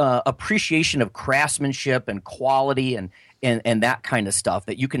appreciation of craftsmanship and quality and that kind of stuff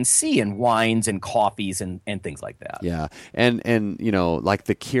that you can see in wines and coffees and things like that. Yeah, and like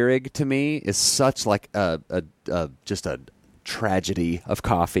the Keurig to me is such like just a tragedy of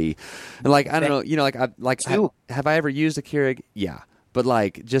coffee, and like I don't know, have I ever used a Keurig? Yeah. But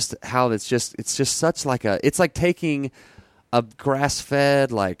like just how it's just such like it's like taking a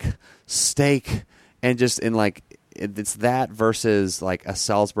grass-fed like steak and it's that versus like a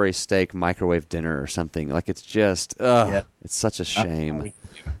Salisbury steak microwave dinner or something. Like it's just it's such a shame.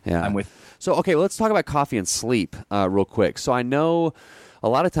 I'm with. So okay, let's talk about coffee and sleep real quick. So I know a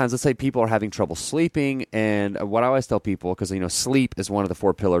lot of times, let's say people are having trouble sleeping, and what I always tell people, because sleep is one of the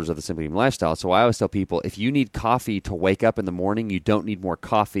 4 pillars of the Simple Human lifestyle. So I always tell people, if you need coffee to wake up in the morning, you don't need more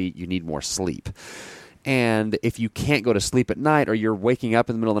coffee, you need more sleep. And if you can't go to sleep at night, or you're waking up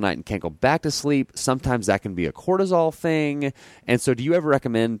in the middle of the night and can't go back to sleep, sometimes that can be a cortisol thing. And so do you ever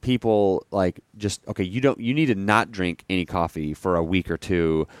recommend people like you need to not drink any coffee for a week or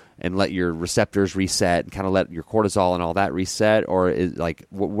two and let your receptors reset and kind of let your cortisol and all that reset? Or is like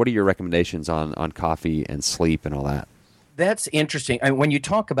what are your recommendations on coffee and sleep and all that? That's interesting. When you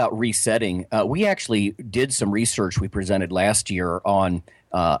talk about resetting, we actually did some research we presented last year on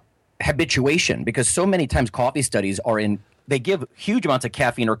habituation, because so many times coffee studies they give huge amounts of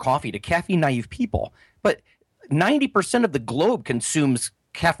caffeine or coffee to caffeine naive people, but 90% of the globe consumes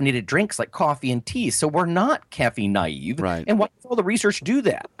caffeinated drinks like coffee and tea, so we're not caffeine naive. Right. And why does all the research do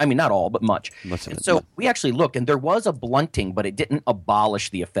that? I mean, not all, but much. So we actually looked, and there was a blunting, but it didn't abolish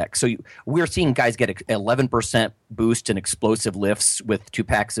the effect. So we're seeing guys get 11% boost in explosive lifts with 2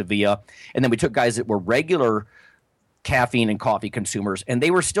 packs of Via, and then we took guys that were regular caffeine and coffee consumers, and they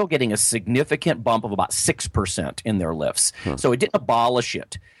were still getting a significant bump of about 6% in their lifts. So it didn't abolish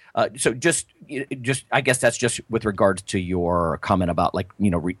it. So just I guess that's just with regards to your comment about like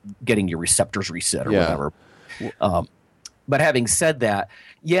getting your receptors reset or whatever. But having said that,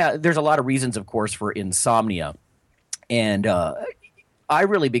 there's a lot of reasons, of course, for insomnia, and I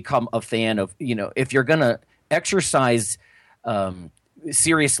really become a fan of if you're gonna exercise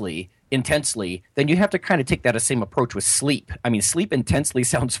seriously, intensely, then you have to kind of take that same approach with sleep. I mean, sleep intensely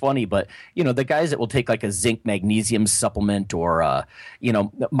sounds funny, but the guys that will take like a zinc magnesium supplement, or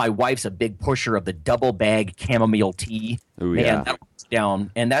my wife's a big pusher of the double bag chamomile tea. Ooh, Man, yeah. that works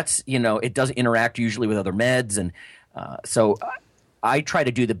down, and that's it doesn't interact usually with other meds, and so I try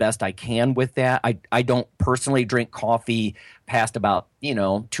to do the best I can with that. I don't personally drink coffee past about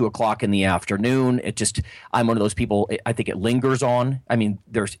 2:00 in the afternoon. I'm one of those people. I think it lingers on. I mean,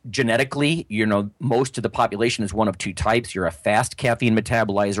 there's genetically, most of the population is one of two types. You're a fast caffeine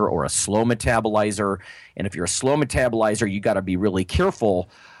metabolizer or a slow metabolizer. And if you're a slow metabolizer, you got to be really careful,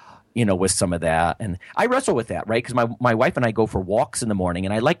 with some of that. And I wrestle with that, right? Because my wife and I go for walks in the morning,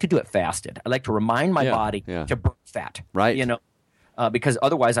 and I like to do it fasted. I like to remind my body to burn fat, right? Because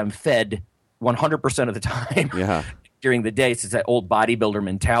otherwise I'm fed 100% of the time. Yeah. During the day. It's that old bodybuilder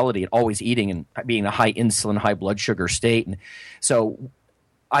mentality and always eating and being a high insulin, high blood sugar state. And so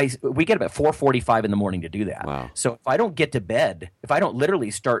we get up at 4:45 in the morning to do that. Wow. So if I don't get to bed, if I don't literally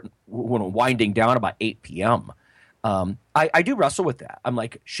start winding down about 8 p.m., I do wrestle with that. I'm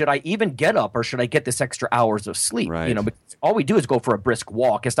like, should I even get up, or should I get this extra hours of sleep? Right. Because all we do is go for a brisk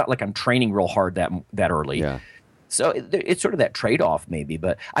walk. It's not like I'm training real hard that early. Yeah. So it's sort of that trade-off maybe,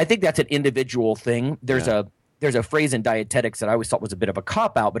 but I think that's an individual thing. There's a phrase in dietetics that I always thought was a bit of a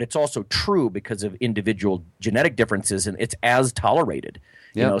cop-out, but it's also true because of individual genetic differences, and it's as tolerated.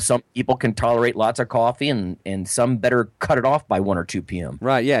 Yep. Some people can tolerate lots of coffee, and some better cut it off by 1 or 2 p.m.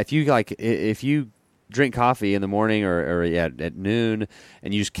 Right, yeah. If you drink coffee in the morning or at noon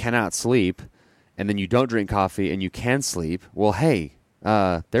and you just cannot sleep, and then you don't drink coffee and you can sleep, well, hey,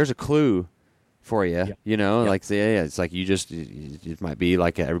 there's a clue for you, it's like it might be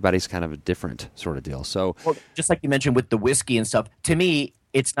like everybody's kind of a different sort of deal. So, well, just like you mentioned with the whiskey and stuff, to me,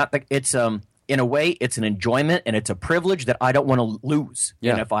 it's not like it's in a way, it's an enjoyment and it's a privilege that I don't want to lose.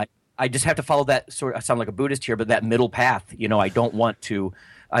 Yeah. And if I just have to follow that sort of, I sound like a Buddhist here, but that middle path, I don't want to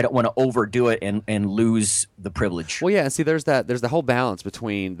overdo it and lose the privilege. Well, yeah, and see, there's the whole balance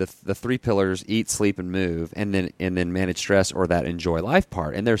between the three pillars: eat, sleep, and move, and then manage stress, or that enjoy life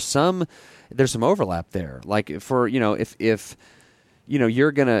part. And there's some overlap there. Like for if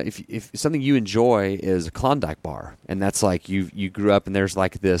you're gonna if something you enjoy is a Klondike bar, and that's like you grew up and there's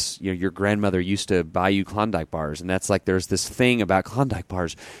like this, your grandmother used to buy you Klondike bars, and that's like there's this thing about Klondike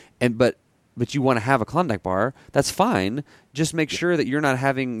bars, but you want to have a Klondike bar, that's fine. Just make sure that you're not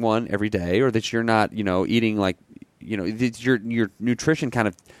having one every day, or that you're not eating like your nutrition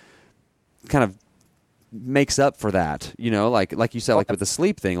kind of makes up for that, like you said, like with the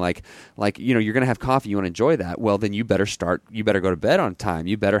sleep thing, like you're gonna have coffee, you want to enjoy that, well then you better go to bed on time.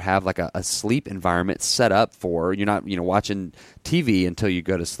 You better have like a sleep environment set up for you're not watching TV until you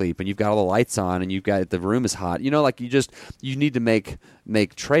go to sleep, and you've got all the lights on, and the room is hot, like you need to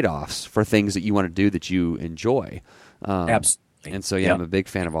make trade-offs for things that you want to do that you enjoy. Absolutely. And so I'm a big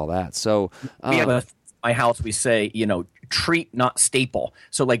fan of all that. So we have my house, we say, treat, not staple.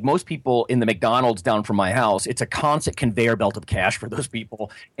 So like most people in the McDonald's down from my house, it's a constant conveyor belt of cash for those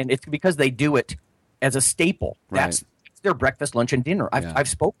people. And it's because they do it as a staple. That's their breakfast, lunch, and dinner. I've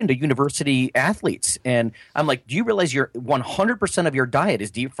spoken to university athletes, and I'm like, do you realize 100% of your diet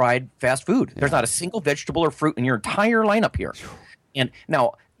is deep fried fast food? There's not a single vegetable or fruit in your entire lineup here. And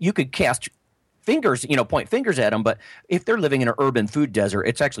now you could cast fingers, point fingers at them, but if they're living in an urban food desert,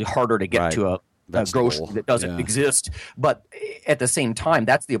 it's actually harder to get to a grocery that doesn't exist. But at the same time,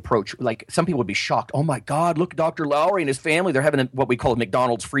 that's the approach. Like some people would be shocked. Oh my God, look, Dr. Lowery and his family, they're having what we call a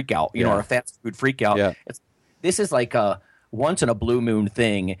McDonald's freak out, or a fast food freak out. Yeah. This is like a once in a blue moon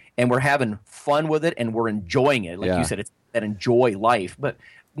thing, and we're having fun with it and we're enjoying it. Like you said, it's that enjoy life. But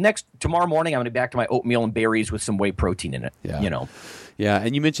tomorrow morning, I'm going to be back to my oatmeal and berries with some whey protein in it. Yeah. Yeah,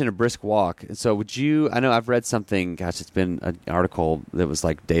 and you mentioned a brisk walk. So I know I've read something, it's been an article that was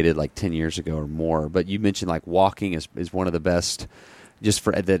like dated like 10 years ago or more, but you mentioned like walking is one of the best, just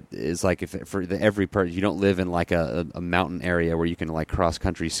for that is like every person, you don't live in like a mountain area where you can like cross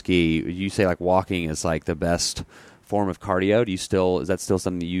country ski. You say like walking is like the best form of cardio. Is that still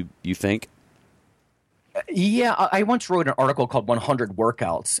something you think? Yeah, I once wrote an article called 100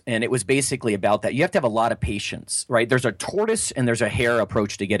 Workouts, and it was basically about that. You have to have a lot of patience, right? There's a tortoise and there's a hare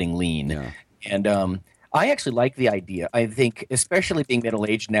approach to getting lean. Yeah. And I actually like the idea. I think, especially being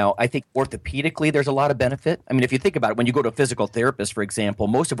middle-aged now, I think orthopedically there's a lot of benefit. I mean, if you think about it, when you go to a physical therapist, for example,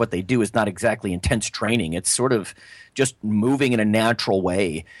 most of what they do is not exactly intense training. It's sort of just moving in a natural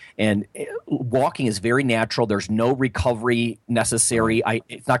way. And walking is very natural. There's no recovery necessary.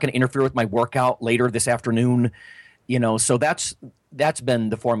 It's not going to interfere with my workout later this afternoon. So that's been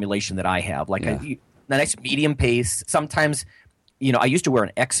the formulation that I have. Like a nice medium pace. Sometimes I used to wear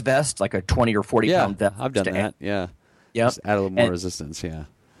an X vest, like a 20 or 40 pound vest. I've done that. Yeah. Yep. Just add a little more resistance. Yeah.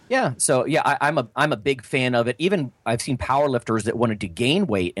 Yeah. So I'm a big fan of it. Even I've seen powerlifters that wanted to gain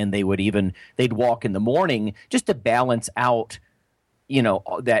weight, and they'd walk in the morning just to balance out,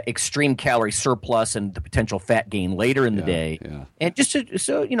 that extreme calorie surplus and the potential fat gain later in the day. Yeah. And just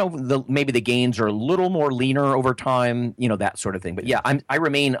maybe the gains are a little more leaner over time, that sort of thing. But I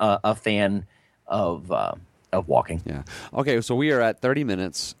remain a fan of walking. Yeah. Okay. So we are at 30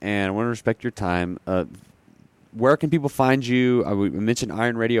 minutes, and I want to respect your time. Where can people find you? We mentioned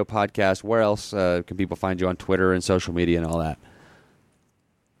Iron Radio Podcast. Where else can people find you on Twitter and social media and all that?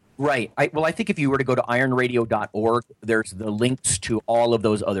 Right. I think if you were to go to ironradio.org, there's the links to all of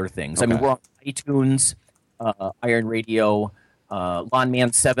those other things. Okay. I mean, we're on iTunes, Iron Radio,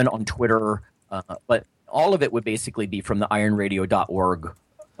 Lawnman7 on Twitter, but all of it would basically be from the ironradio.org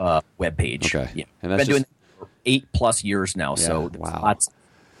webpage. Okay. Yeah. And I've been doing it for 8+ years now, so there's lots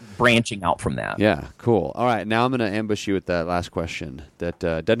branching out from that. Yeah, cool. All right, now I'm going to ambush you with that last question that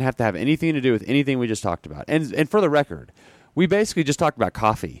doesn't have to have anything to do with anything we just talked about. And for the record, we basically just talked about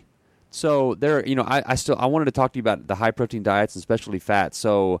coffee. So there, I wanted to talk to you about the high protein diets and specialty fats.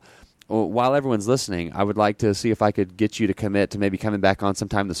 So while everyone's listening, I would like to see if I could get you to commit to maybe coming back on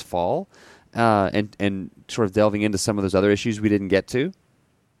sometime this fall, and sort of delving into some of those other issues we didn't get to.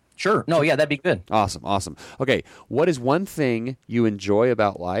 Sure. No, yeah, that'd be good. Awesome. Okay, what is one thing you enjoy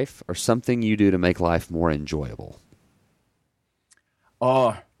about life, or something you do to make life more enjoyable?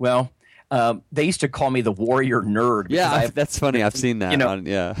 Oh, well, they used to call me the warrior nerd. Yeah, that's funny. I've seen that.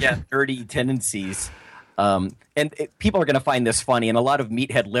 Nerdy tendencies. People are going to find this funny, and a lot of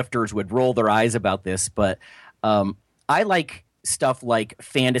meathead lifters would roll their eyes about this, but I like stuff like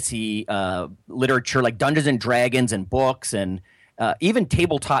fantasy literature, like Dungeons and Dragons and books, and even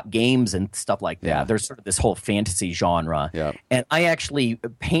tabletop games and stuff like that. Yeah. There's sort of this whole fantasy genre. Yeah. And I actually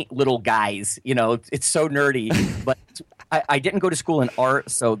paint little guys. It's so nerdy, but I didn't go to school in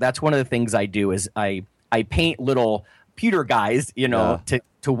art, so that's one of the things I do is I paint little pewter guys, to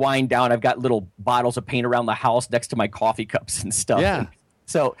wind down. I've got little bottles of paint around the house next to my coffee cups and stuff. Yeah. And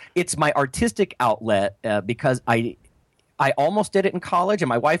so it's my artistic outlet because I almost did it in college, and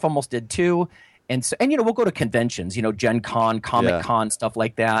my wife almost did too. And we'll go to conventions, Gen Con, Comic Con, stuff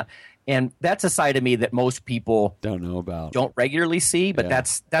like that. And that's a side of me that most people don't know about, don't regularly see, but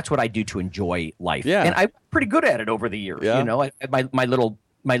that's what I do to enjoy life. Yeah. And I'm pretty good at it over the years. Yeah. My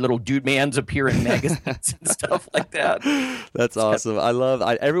little dude mans appear in magazines and stuff like that. That's awesome.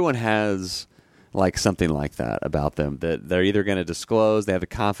 Everyone has like something like that about them that they're either going to disclose, they have the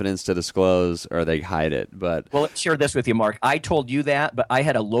confidence to disclose, or they hide it. But well, let's share this with you, Mark. I told you that, but I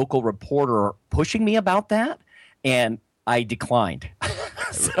had a local reporter pushing me about that, and I declined.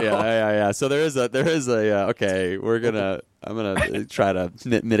 Yeah. So there is a okay. I'm gonna try to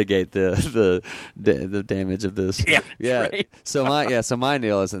mitigate the damage of this. Yeah. Right. So my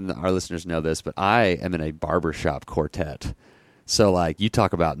deal is, and our listeners know this, but I am in a barbershop quartet. So like you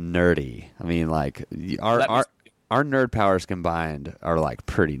talk about nerdy. I mean, like our nerd powers combined are like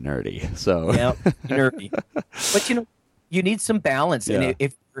pretty nerdy. So yeah, nerdy. But you need some balance, and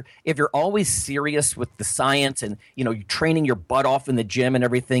if you're always serious with the science and you're training your butt off in the gym and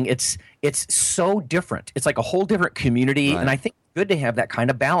everything, it's so different. It's like a whole different community, right. And I think it's good to have that kind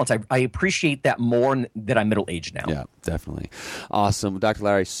of balance. I appreciate that more that I'm middle aged now. Yeah, definitely. Awesome, Dr.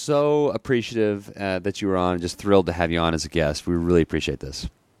 Lowery. So appreciative that you were on. Just thrilled to have you on as a guest. We really appreciate this.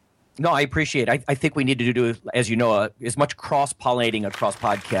 No, I appreciate it. I think we need to do, as you know, as much cross-pollinating across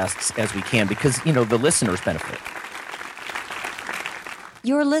podcasts as we can because, the listeners benefit.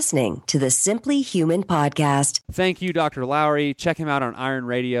 You're listening to the Simply Human podcast. Thank you, Dr. Lowery. Check him out on Iron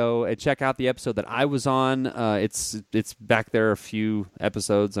Radio and check out the episode that I was on. It's back there a few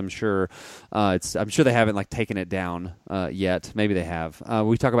episodes, I'm sure. I'm sure they haven't taken it down yet. Maybe they have.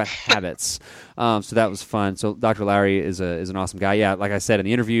 We talk about habits. So that was fun. So Dr. Lowery is an awesome guy. Yeah, like I said in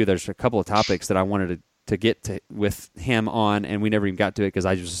the interview, there's a couple of topics that I wanted to get to with him on, and we never even got to it because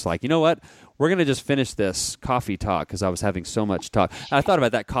I was just like, you know what? We're going to just finish this coffee talk because I was having so much talk. And I thought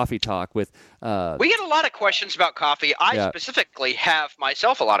about that coffee talk with... we get a lot of questions about coffee. I specifically have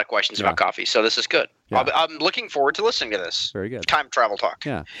myself a lot of questions about coffee, so this is good. Yeah. I'm looking forward to listening to this. Very good. Time travel talk.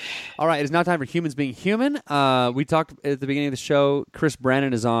 Yeah. All right, it is now time for Humans Being Human. We talked at the beginning of the show. Chris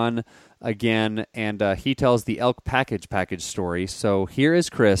Brennan is on again, and he tells the elk package story. So here is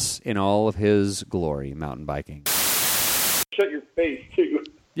Chris in all of his glory, mountain biking. Shut your face, too.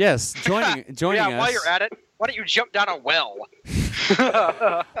 Yes, joining yeah, us. While you're at it, why don't you jump down a well?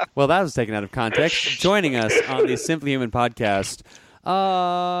 Well, that was taken out of context. Joining us on the Simply Human podcast,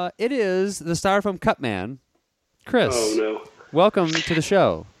 it is the Styrofoam Cup Man, Chris. Oh, no. welcome to the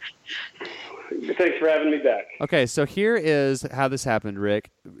show. Thanks for having me back. Okay, so here is how this happened,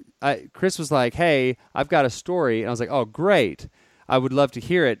 Rick. Chris was like, hey, I've got a story. And I was like, oh, great. I would love to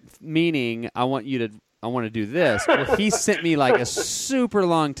hear it, meaning I want to do this. Well, he sent me like a super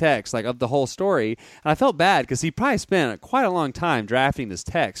long text, like of the whole story. And I felt bad because he probably spent quite a long time drafting this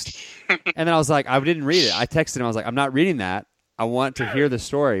text. And then I was like, I didn't read it. I texted him. I was like, I'm not reading that. I want to hear the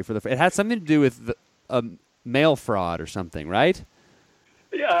story. It had something to do with mail fraud or something, right?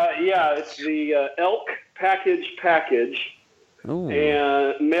 Yeah, it's the elk package, Ooh.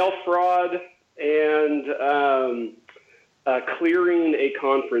 and mail fraud, and clearing a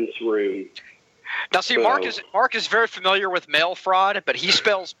conference room. Now, see, Mark is very familiar with mail fraud, but he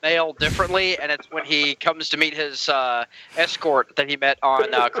spells mail differently, and it's when he comes to meet his escort that he met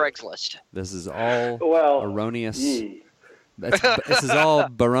on Craigslist. This is all erroneous. This is all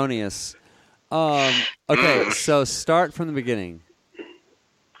baronious. Okay, so start from the beginning.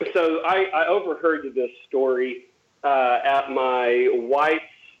 So I overheard this story at my wife's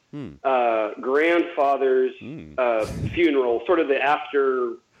grandfather's funeral, sort of the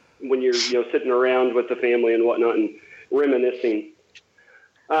after when you're sitting around with the family and whatnot and reminiscing.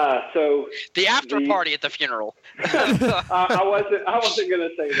 So the after party at the funeral. I wasn't going to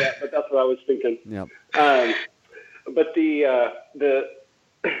say that, but that's what I was thinking. Yep. But the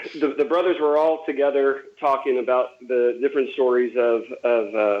brothers were all together talking about the different stories of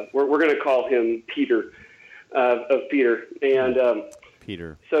we're going to call him Peter, of Peter, and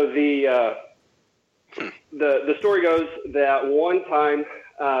Peter. So the story goes that one time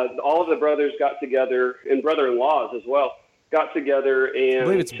all of the brothers got together, and brother-in-laws as well, got together and I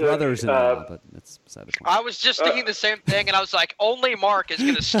believe it's brothers-in-law, but it's beside the point. I was just thinking the same thing, and I was like, only Mark is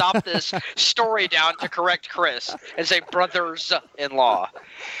going to stop this story down to correct Chris and say brothers-in-law.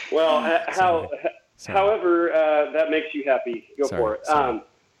 Well, however that makes you happy, go for it.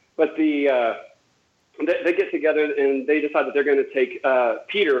 But they get together and they decide that they're going to take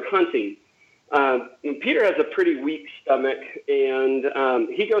Peter hunting. Peter has a pretty weak stomach, and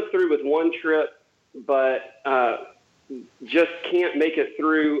he goes through with one trip, but just can't make it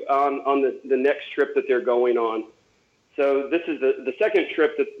through on the next trip that they're going on. So this is the second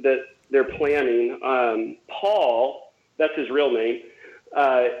trip that they're planning. Paul, that's his real name,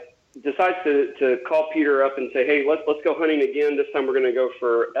 decides to call Peter up and say, hey, let's go hunting again. This time we're going to go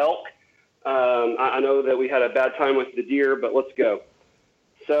for elk. I know that we had a bad time with the deer, but let's go.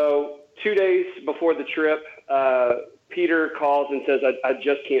 So 2 days before the trip, Peter calls and says, I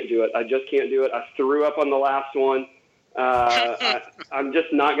just can't do it. I threw up on the last one. I'm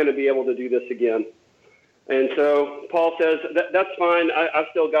just not going to be able to do this again. And so Paul says, that's fine. I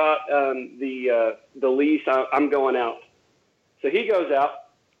still got the lease. I'm going out. So he goes out,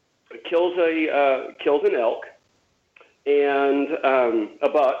 kills an elk and a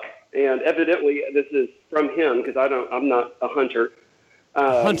buck. And evidently this is from him because I'm not a hunter. A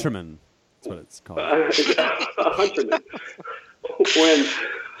hunterman. That's what it's called. A hunterman.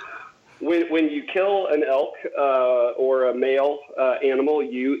 When you kill an elk or a male animal,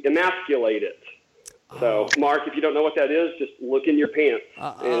 you emasculate it. So, Mark, if you don't know what that is, just look in your pants,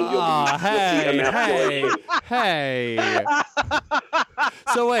 and you'll see emasculation. Hey.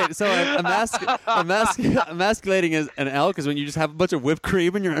 So wait, emasculating as an elk is when you just have a bunch of whipped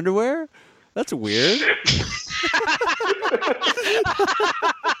cream in your underwear? That's weird.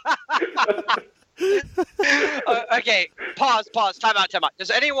 Okay, pause, time out.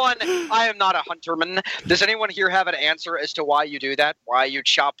 Does anyone, I am not a hunterman, does anyone here have an answer as to why you do that? Why you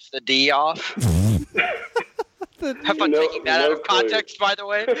chop the D off? Have fun taking that out of context, by the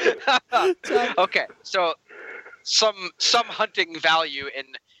way. Okay, so some hunting value in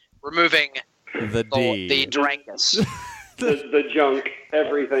removing the drangus. the junk,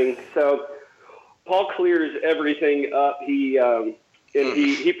 everything. So Paul clears everything up. He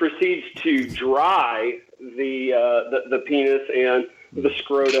proceeds to dry the penis and the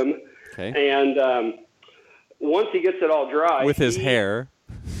scrotum. Okay. And once he gets it all dry, with his hair.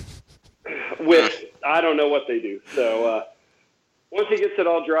 I don't know what they do. So once he gets it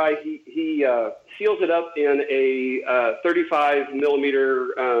all dry, he seals it up in a 35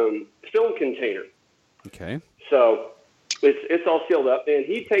 millimeter film container. Okay. So it's all sealed up, and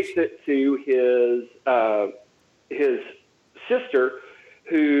he takes it to his sister,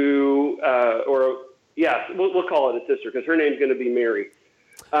 who we'll call it a sister because her name's going to be Mary.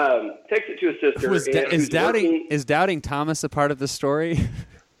 Takes it to his sister. Is Doubting Thomas a part of the story?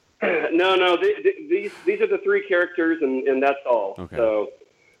 No. These are the three characters, and that's all. Okay.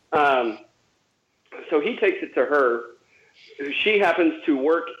 So he takes it to her. She happens to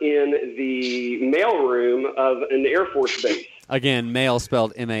work in the mailroom of an Air Force base. Again, male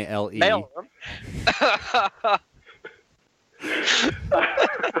spelled M-A-L-E. Mailroom.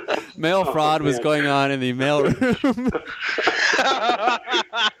 Mail fraud was going on in the mail room.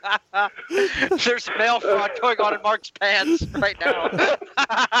 There's mail fraud going on in Mark's pants right now.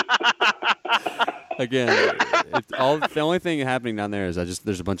 Again, the only thing happening down there is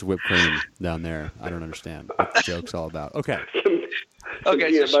there's a bunch of whipped cream down there. I don't understand what the joke's all about. Okay.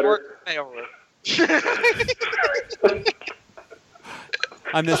 Okay, so short mailroom.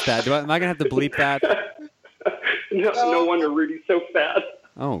 I missed that. Am I going to have to bleep that? No wonder Rudy's so fat.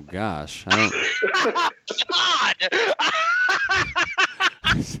 Oh, gosh. I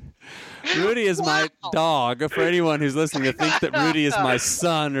don't... Rudy is my dog. For anyone who's listening to think that Rudy is my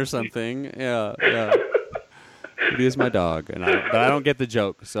son or something. Yeah. Rudy is my dog. But I don't get the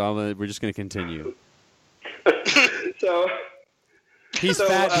joke, so we're just going to continue. He's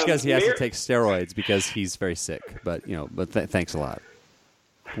fat because he has to take steroids because he's very sick. But, thanks a lot.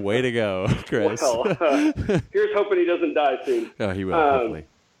 Way to go, Chris. Well, here's hoping he doesn't die soon. Oh, he will, hopefully.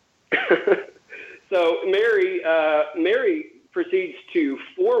 So Mary proceeds to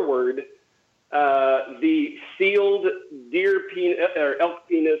forward the sealed deer penis or elk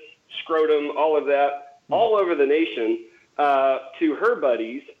penis, scrotum, all of that, all over the nation to her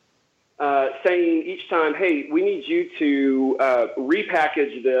buddies, saying each time, hey, we need you to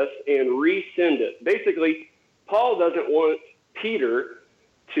repackage this and resend it. Basically, Paul doesn't want Peter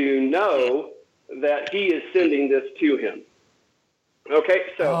to know that he is sending this to him. Okay,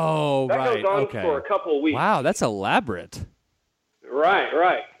 so that goes on for a couple of weeks. Wow, that's elaborate.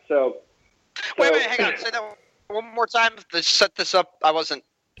 Right. So wait, hang on. Say that one more time to set this up. I wasn't.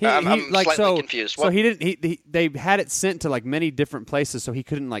 I'm slightly confused. So he didn't. They had it sent to like many different places, so he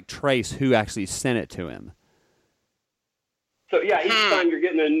couldn't like trace who actually sent it to him. So yeah, each time you're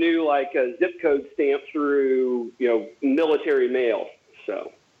getting a new like a zip code stamp through military mail.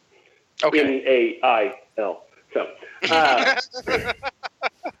 So N-A-I-L. So it's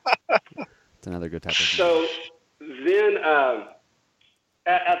another good type of thing. So then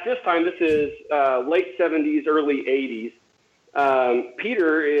at this time, this is late 70s, early 80s.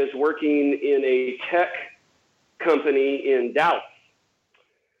 Peter is working in a tech company in Dallas.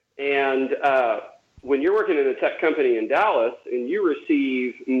 And when you're working in a tech company in Dallas and you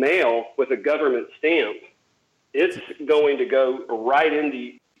receive mail with a government stamp, it's going to go right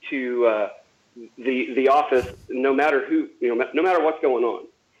into the office, no matter who, no matter what's going on.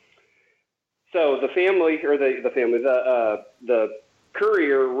 So the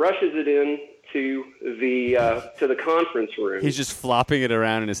courier rushes it in to the conference room. He's just flopping it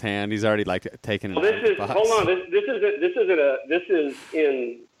around in his hand. He's already taking it. Well, hold on. This is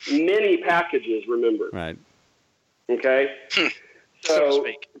in many packages. Remember, right? Okay. So to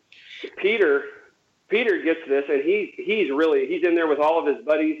speak. Peter gets this, and he's in there with all of his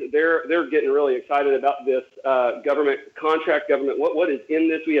buddies. They're getting really excited about this government contract. What is in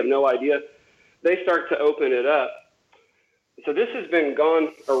this? We have no idea. They start to open it up. So this has been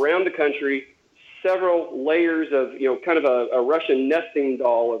gone around the country, several layers of kind of a Russian nesting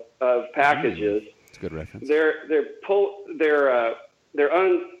doll of packages. That's a good reference. They're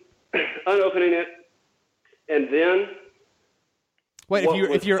unopening it, and then. Wait,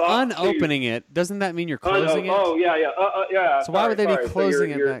 if you're unopening it, doesn't that mean you're closing it? Oh, yeah. So why would they be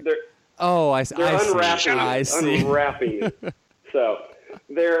closing it? I see. Unwrapping it. So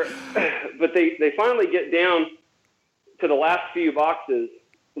but they finally get down to the last few boxes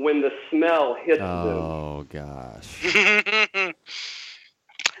when the smell hits them. Oh gosh.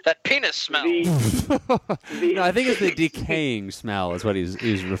 That penis smell. No, I think it's the decaying smell is what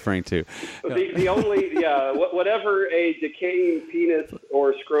he's referring to. The only whatever a decaying penis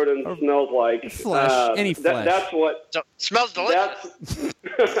or scrotum smells like. Flesh, any flesh. That's what smells delicious.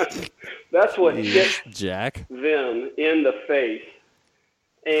 That's what hits Jack them in the face,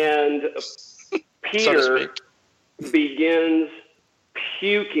 and Peter begins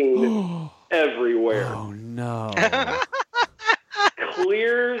puking everywhere. Oh no.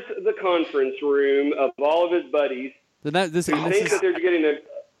 Clears the conference room of all of his buddies. Who think that they're getting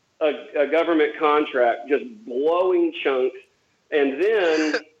a government contract, just blowing chunks, and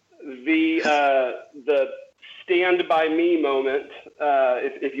then the Stand By Me moment.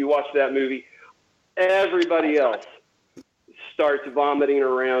 If you watch that movie, everybody else starts vomiting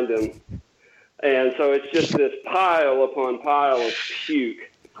around him, and so it's just this pile upon pile of puke.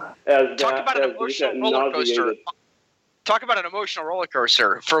 Talk about an emotional roller coaster. Talk about an emotional roller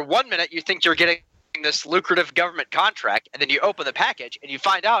coaster. For 1 minute, you think you're getting this lucrative government contract, and then you open the package, and you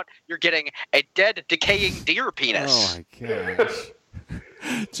find out you're getting a dead, decaying deer penis. Oh, my gosh.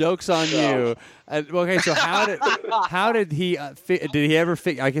 Joke's on you. Okay, so how did he did he ever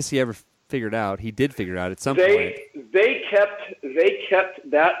I guess he ever figured out. He did figure out at some point. They kept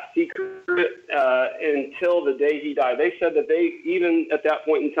that secret until the day he died. They said that they, even at that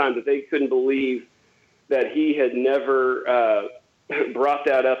point in time, that they couldn't believe that he had never brought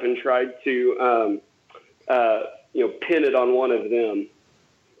that up and tried to pin it on one of them.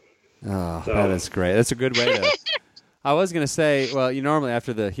 Oh, so. That is great. That's a good way to. I was going to say, well, normally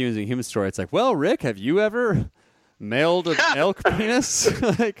after the Humans Being Human story, it's like, well, Rick, have you ever mailed an elk penis?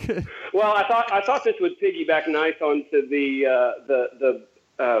 Well, I thought this would piggyback nice onto the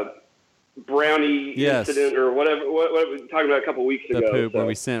brownie incident or whatever. What we were talking about a couple weeks ago. The poop where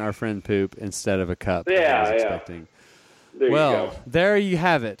we sent our friend poop instead of a cup. Yeah, I was expecting. Well, there you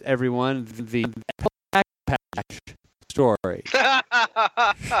have it, everyone. The backpack story. I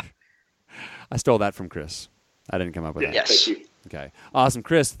stole that from Chris. I didn't come up with that. Yes. Thank you. Okay. Awesome.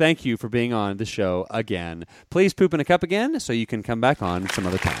 Chris, thank you for being on the show again. Please poop in a cup again so you can come back on some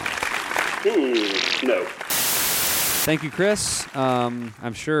other time. No. Thank you, Chris.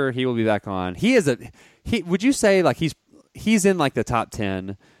 I'm sure he will be back on. Would you say like he's in like the top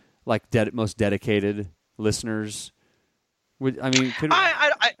 10 like most dedicated listeners?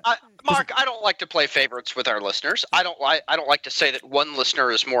 Mark, I don't like to play favorites with our listeners. I don't like to say that one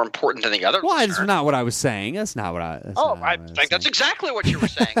listener is more important than the other. Well, that's not what I was saying. That's not what I. I think that's exactly what you were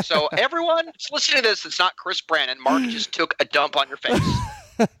saying. So everyone that's listening to this, it's not Chris Brannon. Mark just took a dump on your face.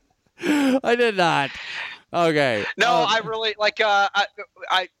 I did not. Okay. No, I really like.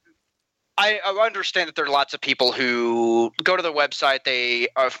 I understand that there are lots of people who go to the website, they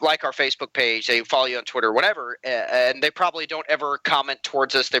like our Facebook page, they follow you on Twitter, whatever, and they probably don't ever comment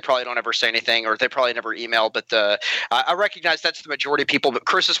towards us. They probably don't ever say anything, or they probably never email. But I recognize that's the majority of people. But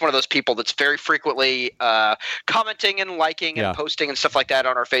Chris is one of those people that's very frequently commenting and liking and posting and stuff like that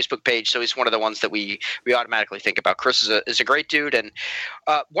on our Facebook page. So he's one of the ones that we automatically think about. Chris is a great dude, and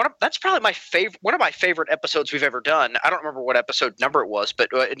that's probably one of my favorite episodes we've ever done. I don't remember what episode number it was, but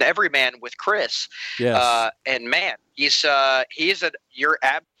in Everyman with Chris. Yes. And man, he's an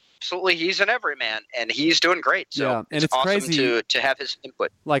everyman, and he's doing great. So and it's awesome crazy to have his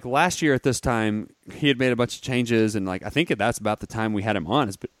input. Like last year at this time, he had made a bunch of changes, and like I think that's about the time we had him on.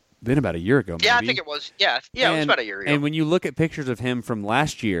 It's been about a year ago. Maybe. Yeah, I think it was. Yeah, it was about a year ago. And when you look at pictures of him from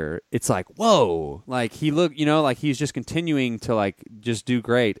last year, it's like, whoa! Like he like he's just continuing to like just do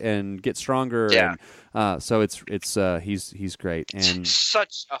great and get stronger. Yeah. And, so he's great and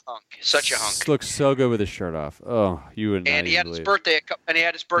such a hunk. Looks so good with his shirt off. Oh, you wouldn't. And he had his birthday.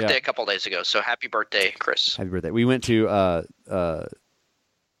 A couple days ago. So happy birthday, Chris! Happy birthday. We went to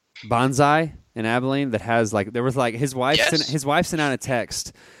Bonsai in Abilene that has like there was like his wife sent out a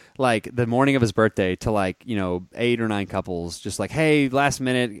text. Like the morning of his birthday to 8 or 9 couples, just like, hey, last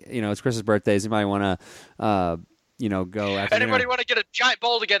minute, it's Chris's birthday. Does anybody want to, go after Anybody want to get a giant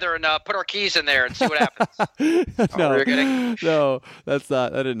bowl together and put our keys in there and see what happens? No, that's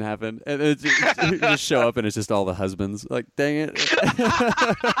not. That didn't happen. And it just show up and it's just all the husbands. Like, dang it.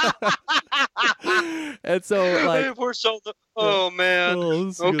 And so, like, we're so. Oh man.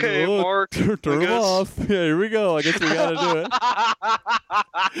 Okay, Mark. Turn them off. Yeah, here we go. I guess we got to do it.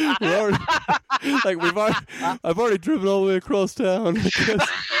 I've already driven all the way across town.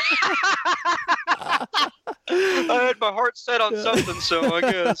 I had my heart set on something, so I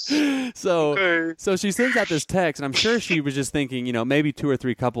guess. So she sends out this text, and I'm sure she was just thinking, maybe 2 or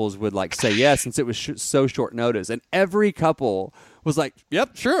 3 couples would like say yes, since it was so short notice, and every couple was like,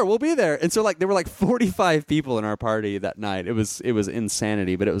 "Yep, sure, we'll be there." And so like there were like 45 people in our party that night. It was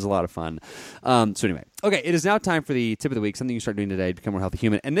insanity, but it was a lot of fun. So anyway, okay, it is now time for the tip of the week. Something you start doing today to become a more healthy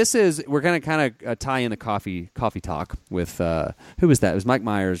human. And we're going to kind of tie in the coffee talk with who was that? It was Mike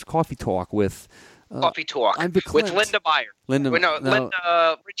Myers. Coffee talk with. Coffee talk with Linda Meyer. Linda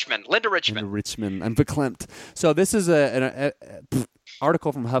Richmond. Linda Richmond. I'm verklempt. So this is an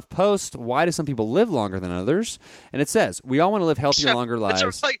article from HuffPost. Why do some people live longer than others? And it says, we all want to live healthier, longer lives.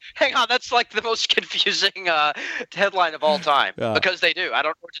 Hang on, that's like the most confusing headline of all time. Yeah. Because they do. I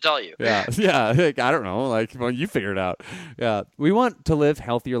don't know what to tell you. Yeah. I don't know. Like, well, you figure it out. Yeah. We want to live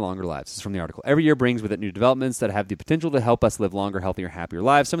healthier, longer lives. This is from the article. Every year brings with it new developments that have the potential to help us live longer, healthier, happier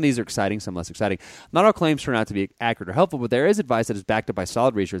lives. Some of these are exciting, some less exciting. Not all claims turn out to be accurate or helpful, but there is advice that is backed up by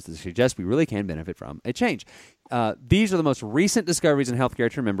solid research that suggests we really can benefit from a change. These are the most recent discoveries in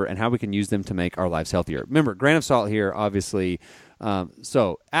healthcare to remember and how we can use them to make our lives healthier. Remember, grain of salt here, obviously.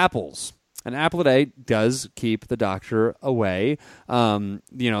 So apples. An apple a day does keep the doctor away.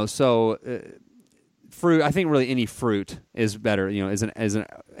 fruit. I think really any fruit is better.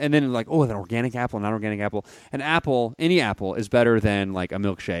 And then like, an organic apple, not organic apple. An apple, any apple is better than like a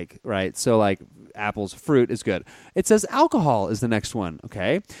milkshake, right? So like apples, fruit is good. It says alcohol is the next one.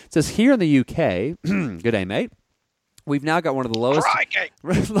 Okay, it says here in the UK, good day, mate. We've now got one of the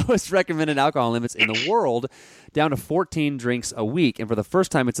lowest recommended alcohol limits in the world, down to 14 drinks a week. And for the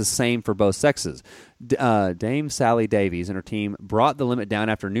first time, it's the same for both sexes. Dame Sally Davies and her team brought the limit down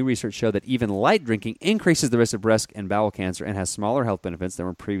after new research showed that even light drinking increases the risk of breast and bowel cancer and has smaller health benefits than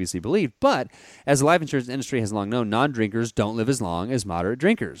were previously believed. But as the life insurance industry has long known, non-drinkers don't live as long as moderate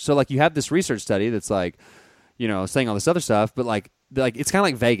drinkers. So like you have this research study that's like, saying all this other stuff, but like it's kind of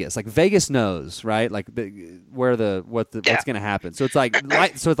like Vegas. Like Vegas knows, right? Like what's going to happen. So it's like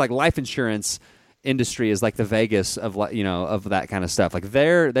life insurance industry is like the Vegas of of that kind of stuff. Like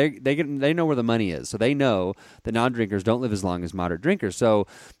they know where the money is. So they know that non-drinkers don't live as long as moderate drinkers. So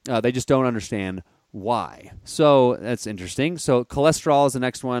they just don't understand why. So that's interesting. So cholesterol is the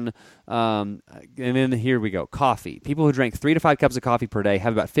next one. And then here we go. Coffee. People who drank 3 to 5 cups of coffee per day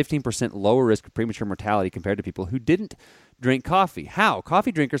have about 15% lower risk of premature mortality compared to people who didn't drink coffee. How?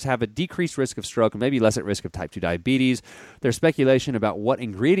 Coffee drinkers have a decreased risk of stroke and maybe less at risk of type 2 diabetes. There's speculation about what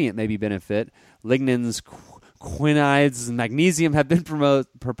ingredient may be benefit. Lignans, quinides, and magnesium have been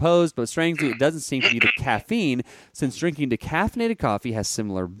proposed, but strangely, it doesn't seem to be the caffeine, since drinking decaffeinated coffee has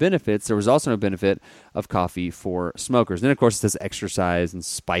similar benefits. There was also no benefit of coffee for smokers. And then, of course, it says exercise and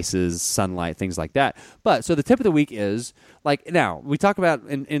spices, sunlight, things like that. But, so the tip of the week is, like, now, we talk about,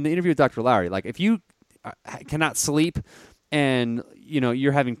 in the interview with Dr. Lowery, like, if you cannot sleep and,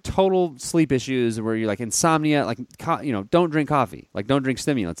 you're having total sleep issues where you're like insomnia, like, don't drink coffee. Like, don't drink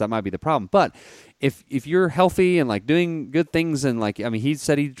stimulants. That might be the problem. But if you're healthy and like doing good things and like, he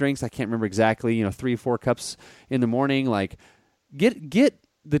said he drinks, I can't remember exactly, 3 or 4 cups in the morning, like get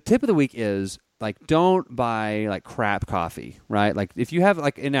the tip of the week is like, don't buy like crap coffee, right? Like if you have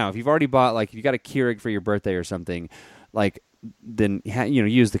like, now if you've already bought, like if you got a Keurig for your birthday or something, like then,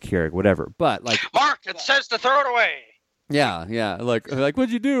 use the Keurig, whatever. But like, Mark, it says to throw it away. Yeah. Like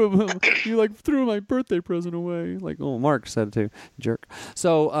what'd you do? You like threw my birthday present away. Like, oh, Mark said it too, jerk.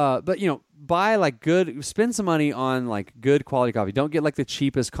 So, but buy like spend some money on like good quality coffee. Don't get like the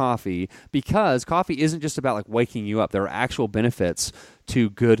cheapest coffee, because coffee isn't just about like waking you up. There are actual benefits to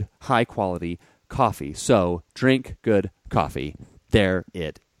good, high quality coffee. So drink good coffee. There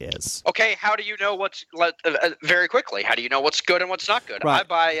it is. Okay, how do you know very quickly, how do you know what's good and what's not good? Right. I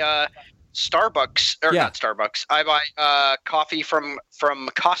buy Starbucks, or not Starbucks. I buy coffee from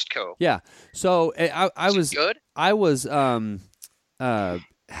Costco. Yeah. So I was good. I was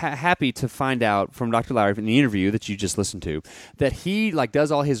happy to find out from Dr. Lowery in the interview that you just listened to that he like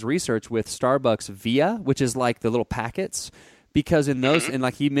does all his research with Starbucks Via, which is like the little packets, because in those and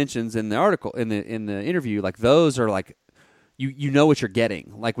like he mentions in the article in the interview, like those are like you know what you're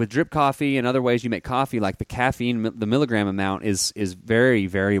getting. Like with drip coffee and other ways you make coffee, like the caffeine, the milligram amount is very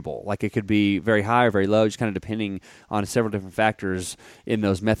variable. Like it could be very high or very low, just kind of depending on several different factors in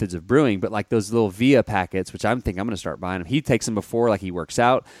those methods of brewing. But like those little Via packets, which I'm going to start buying them. He takes them before like he works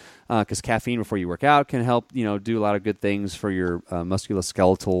out, because caffeine before you work out can help do a lot of good things for your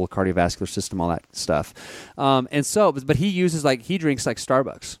musculoskeletal, cardiovascular system, all that stuff. And so, but he drinks like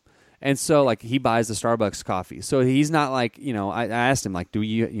Starbucks. And so, like, he buys the Starbucks coffee. So he's not like, I asked him, like, do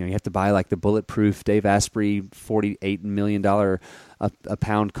you have to buy, like, the bulletproof Dave Asprey $48 million a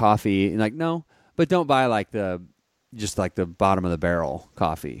pound coffee? And, like, no. But don't buy, like, the bottom of the barrel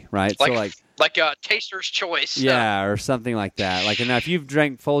coffee, right? Like a Taster's Choice. Yeah, or something like that. Like, and now if you've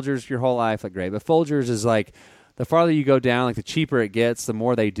drank Folgers your whole life, like, great. But Folgers is, like, the farther you go down, like, the cheaper it gets, the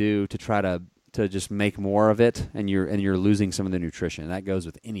more they do to try to just make more of it, and you're losing some of the nutrition. That goes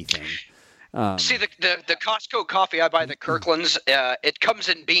with anything. See, the Costco coffee I buy, the Kirkland's, it comes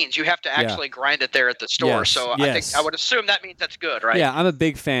in beans. You have to actually grind it there at the store. Yes, so yes. I think I would assume that means that's good, right? Yeah, I'm a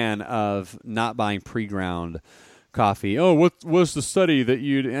big fan of not buying pre-ground coffee. Oh, what's the study that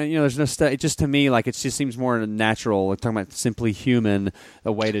there's no study. Just to me, like, it just seems more natural. Like talking about simply human,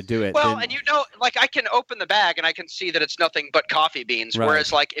 a way to do it. Well, and like I can open the bag and I can see that it's nothing but coffee beans. Right.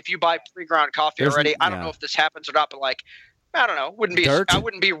 Whereas like if you buy pre-ground coffee already, I don't know if this happens or not, but like, I don't know. I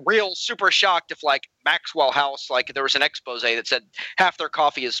wouldn't be real super shocked if like Maxwell House, like there was an expose that said half their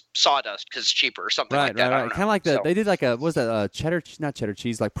coffee is sawdust because it's cheaper or something like that. Right. Kind of like they did like not cheddar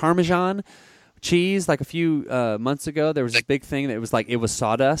cheese, like Parmesan cheese, like a few months ago. There was this big thing that it was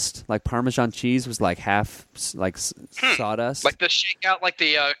sawdust. Like Parmesan cheese was like half like sawdust. Like the shakeout, like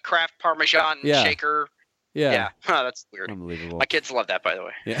the Kraft Parmesan shaker. Yeah. Oh, that's weird. Unbelievable. My kids love that, by the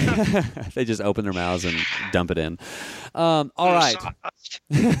way. Yeah. They just open their mouths and dump it in. All right.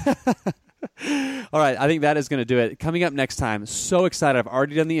 All right, I think that is going to do it. Coming up next time, so excited. I've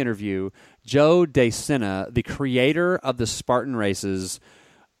already done the interview. Joe DeSena, the creator of the Spartan races.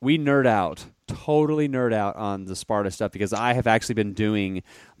 We nerd out, totally nerd out on the Sparta stuff because I have actually been doing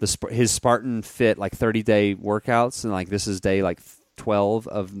his Spartan Fit, like 30-day workouts, and like this is day like 12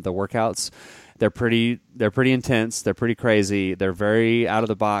 of the workouts. They're pretty intense. They're pretty crazy. They're very out of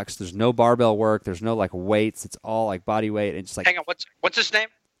the box. There's no barbell work. There's no like weights. It's all like body weight and just like. Hang on, what's his name?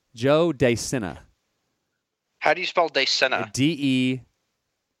 Joe DeSena. How do you spell DeSena? DE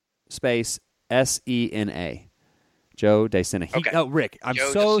space SENA. Joe DeSena. Okay. Oh, Rick, I'm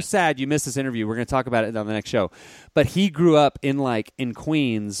Joe so DeSena. sad you missed this interview. We're going to talk about it on the next show. But he grew up in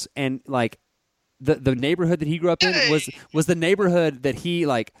Queens, and like the neighborhood that he grew up in was the neighborhood that he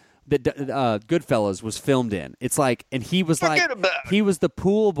like that Goodfellas was filmed in. It's like, and he was he was the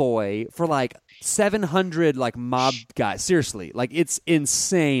pool boy for like 700 like mob guys. Seriously, like it's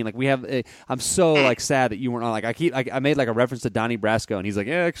insane. Like we have, I'm so like sad that you weren't on. Like I made like a reference to Donnie Brasco, and he's like,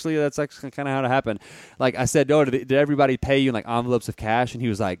 yeah, actually that's kind of how it happened. Like I said, oh, did everybody pay you in like envelopes of cash? And he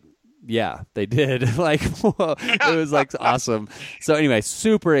was like, yeah, they did. Like, whoa, it was like awesome. So anyway,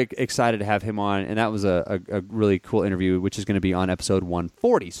 super excited to have him on, and that was a really cool interview, which is going to be on episode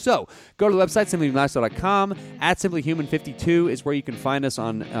 140. So go to the website, simplyhumanlifestyle.com. At simplyhuman52 is where you can find us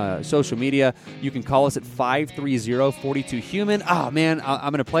on social media. You can call us at 530-42-HUMAN. Oh, man,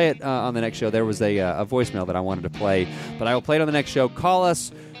 I'm going to play it on the next show. There was a voicemail that I wanted to play, but I will play it on the next show. Call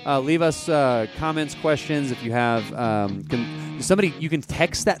us. Leave us comments, questions. If you have you can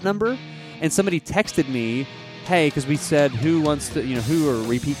text that number. And somebody texted me, hey, because we said who are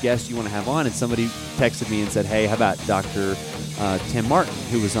repeat guests you want to have on, and somebody texted me and said, hey, how about Dr. Tim Martin,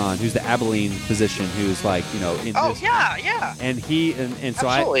 who's the Abilene physician, who's like, in this. Yeah. And so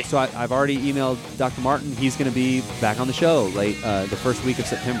I've already emailed Dr. Martin. He's going to be back on the show late the first week of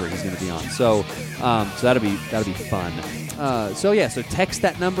September. He's going to be on. So that'll be fun. So text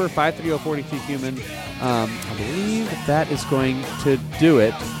that number 530-42-HUMAN. I believe that is going to do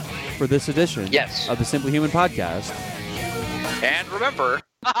it for this edition of the Simply Human podcast. And remember,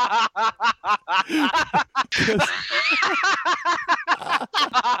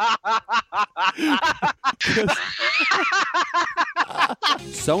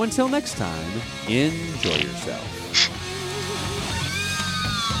 so until next time, enjoy yourself.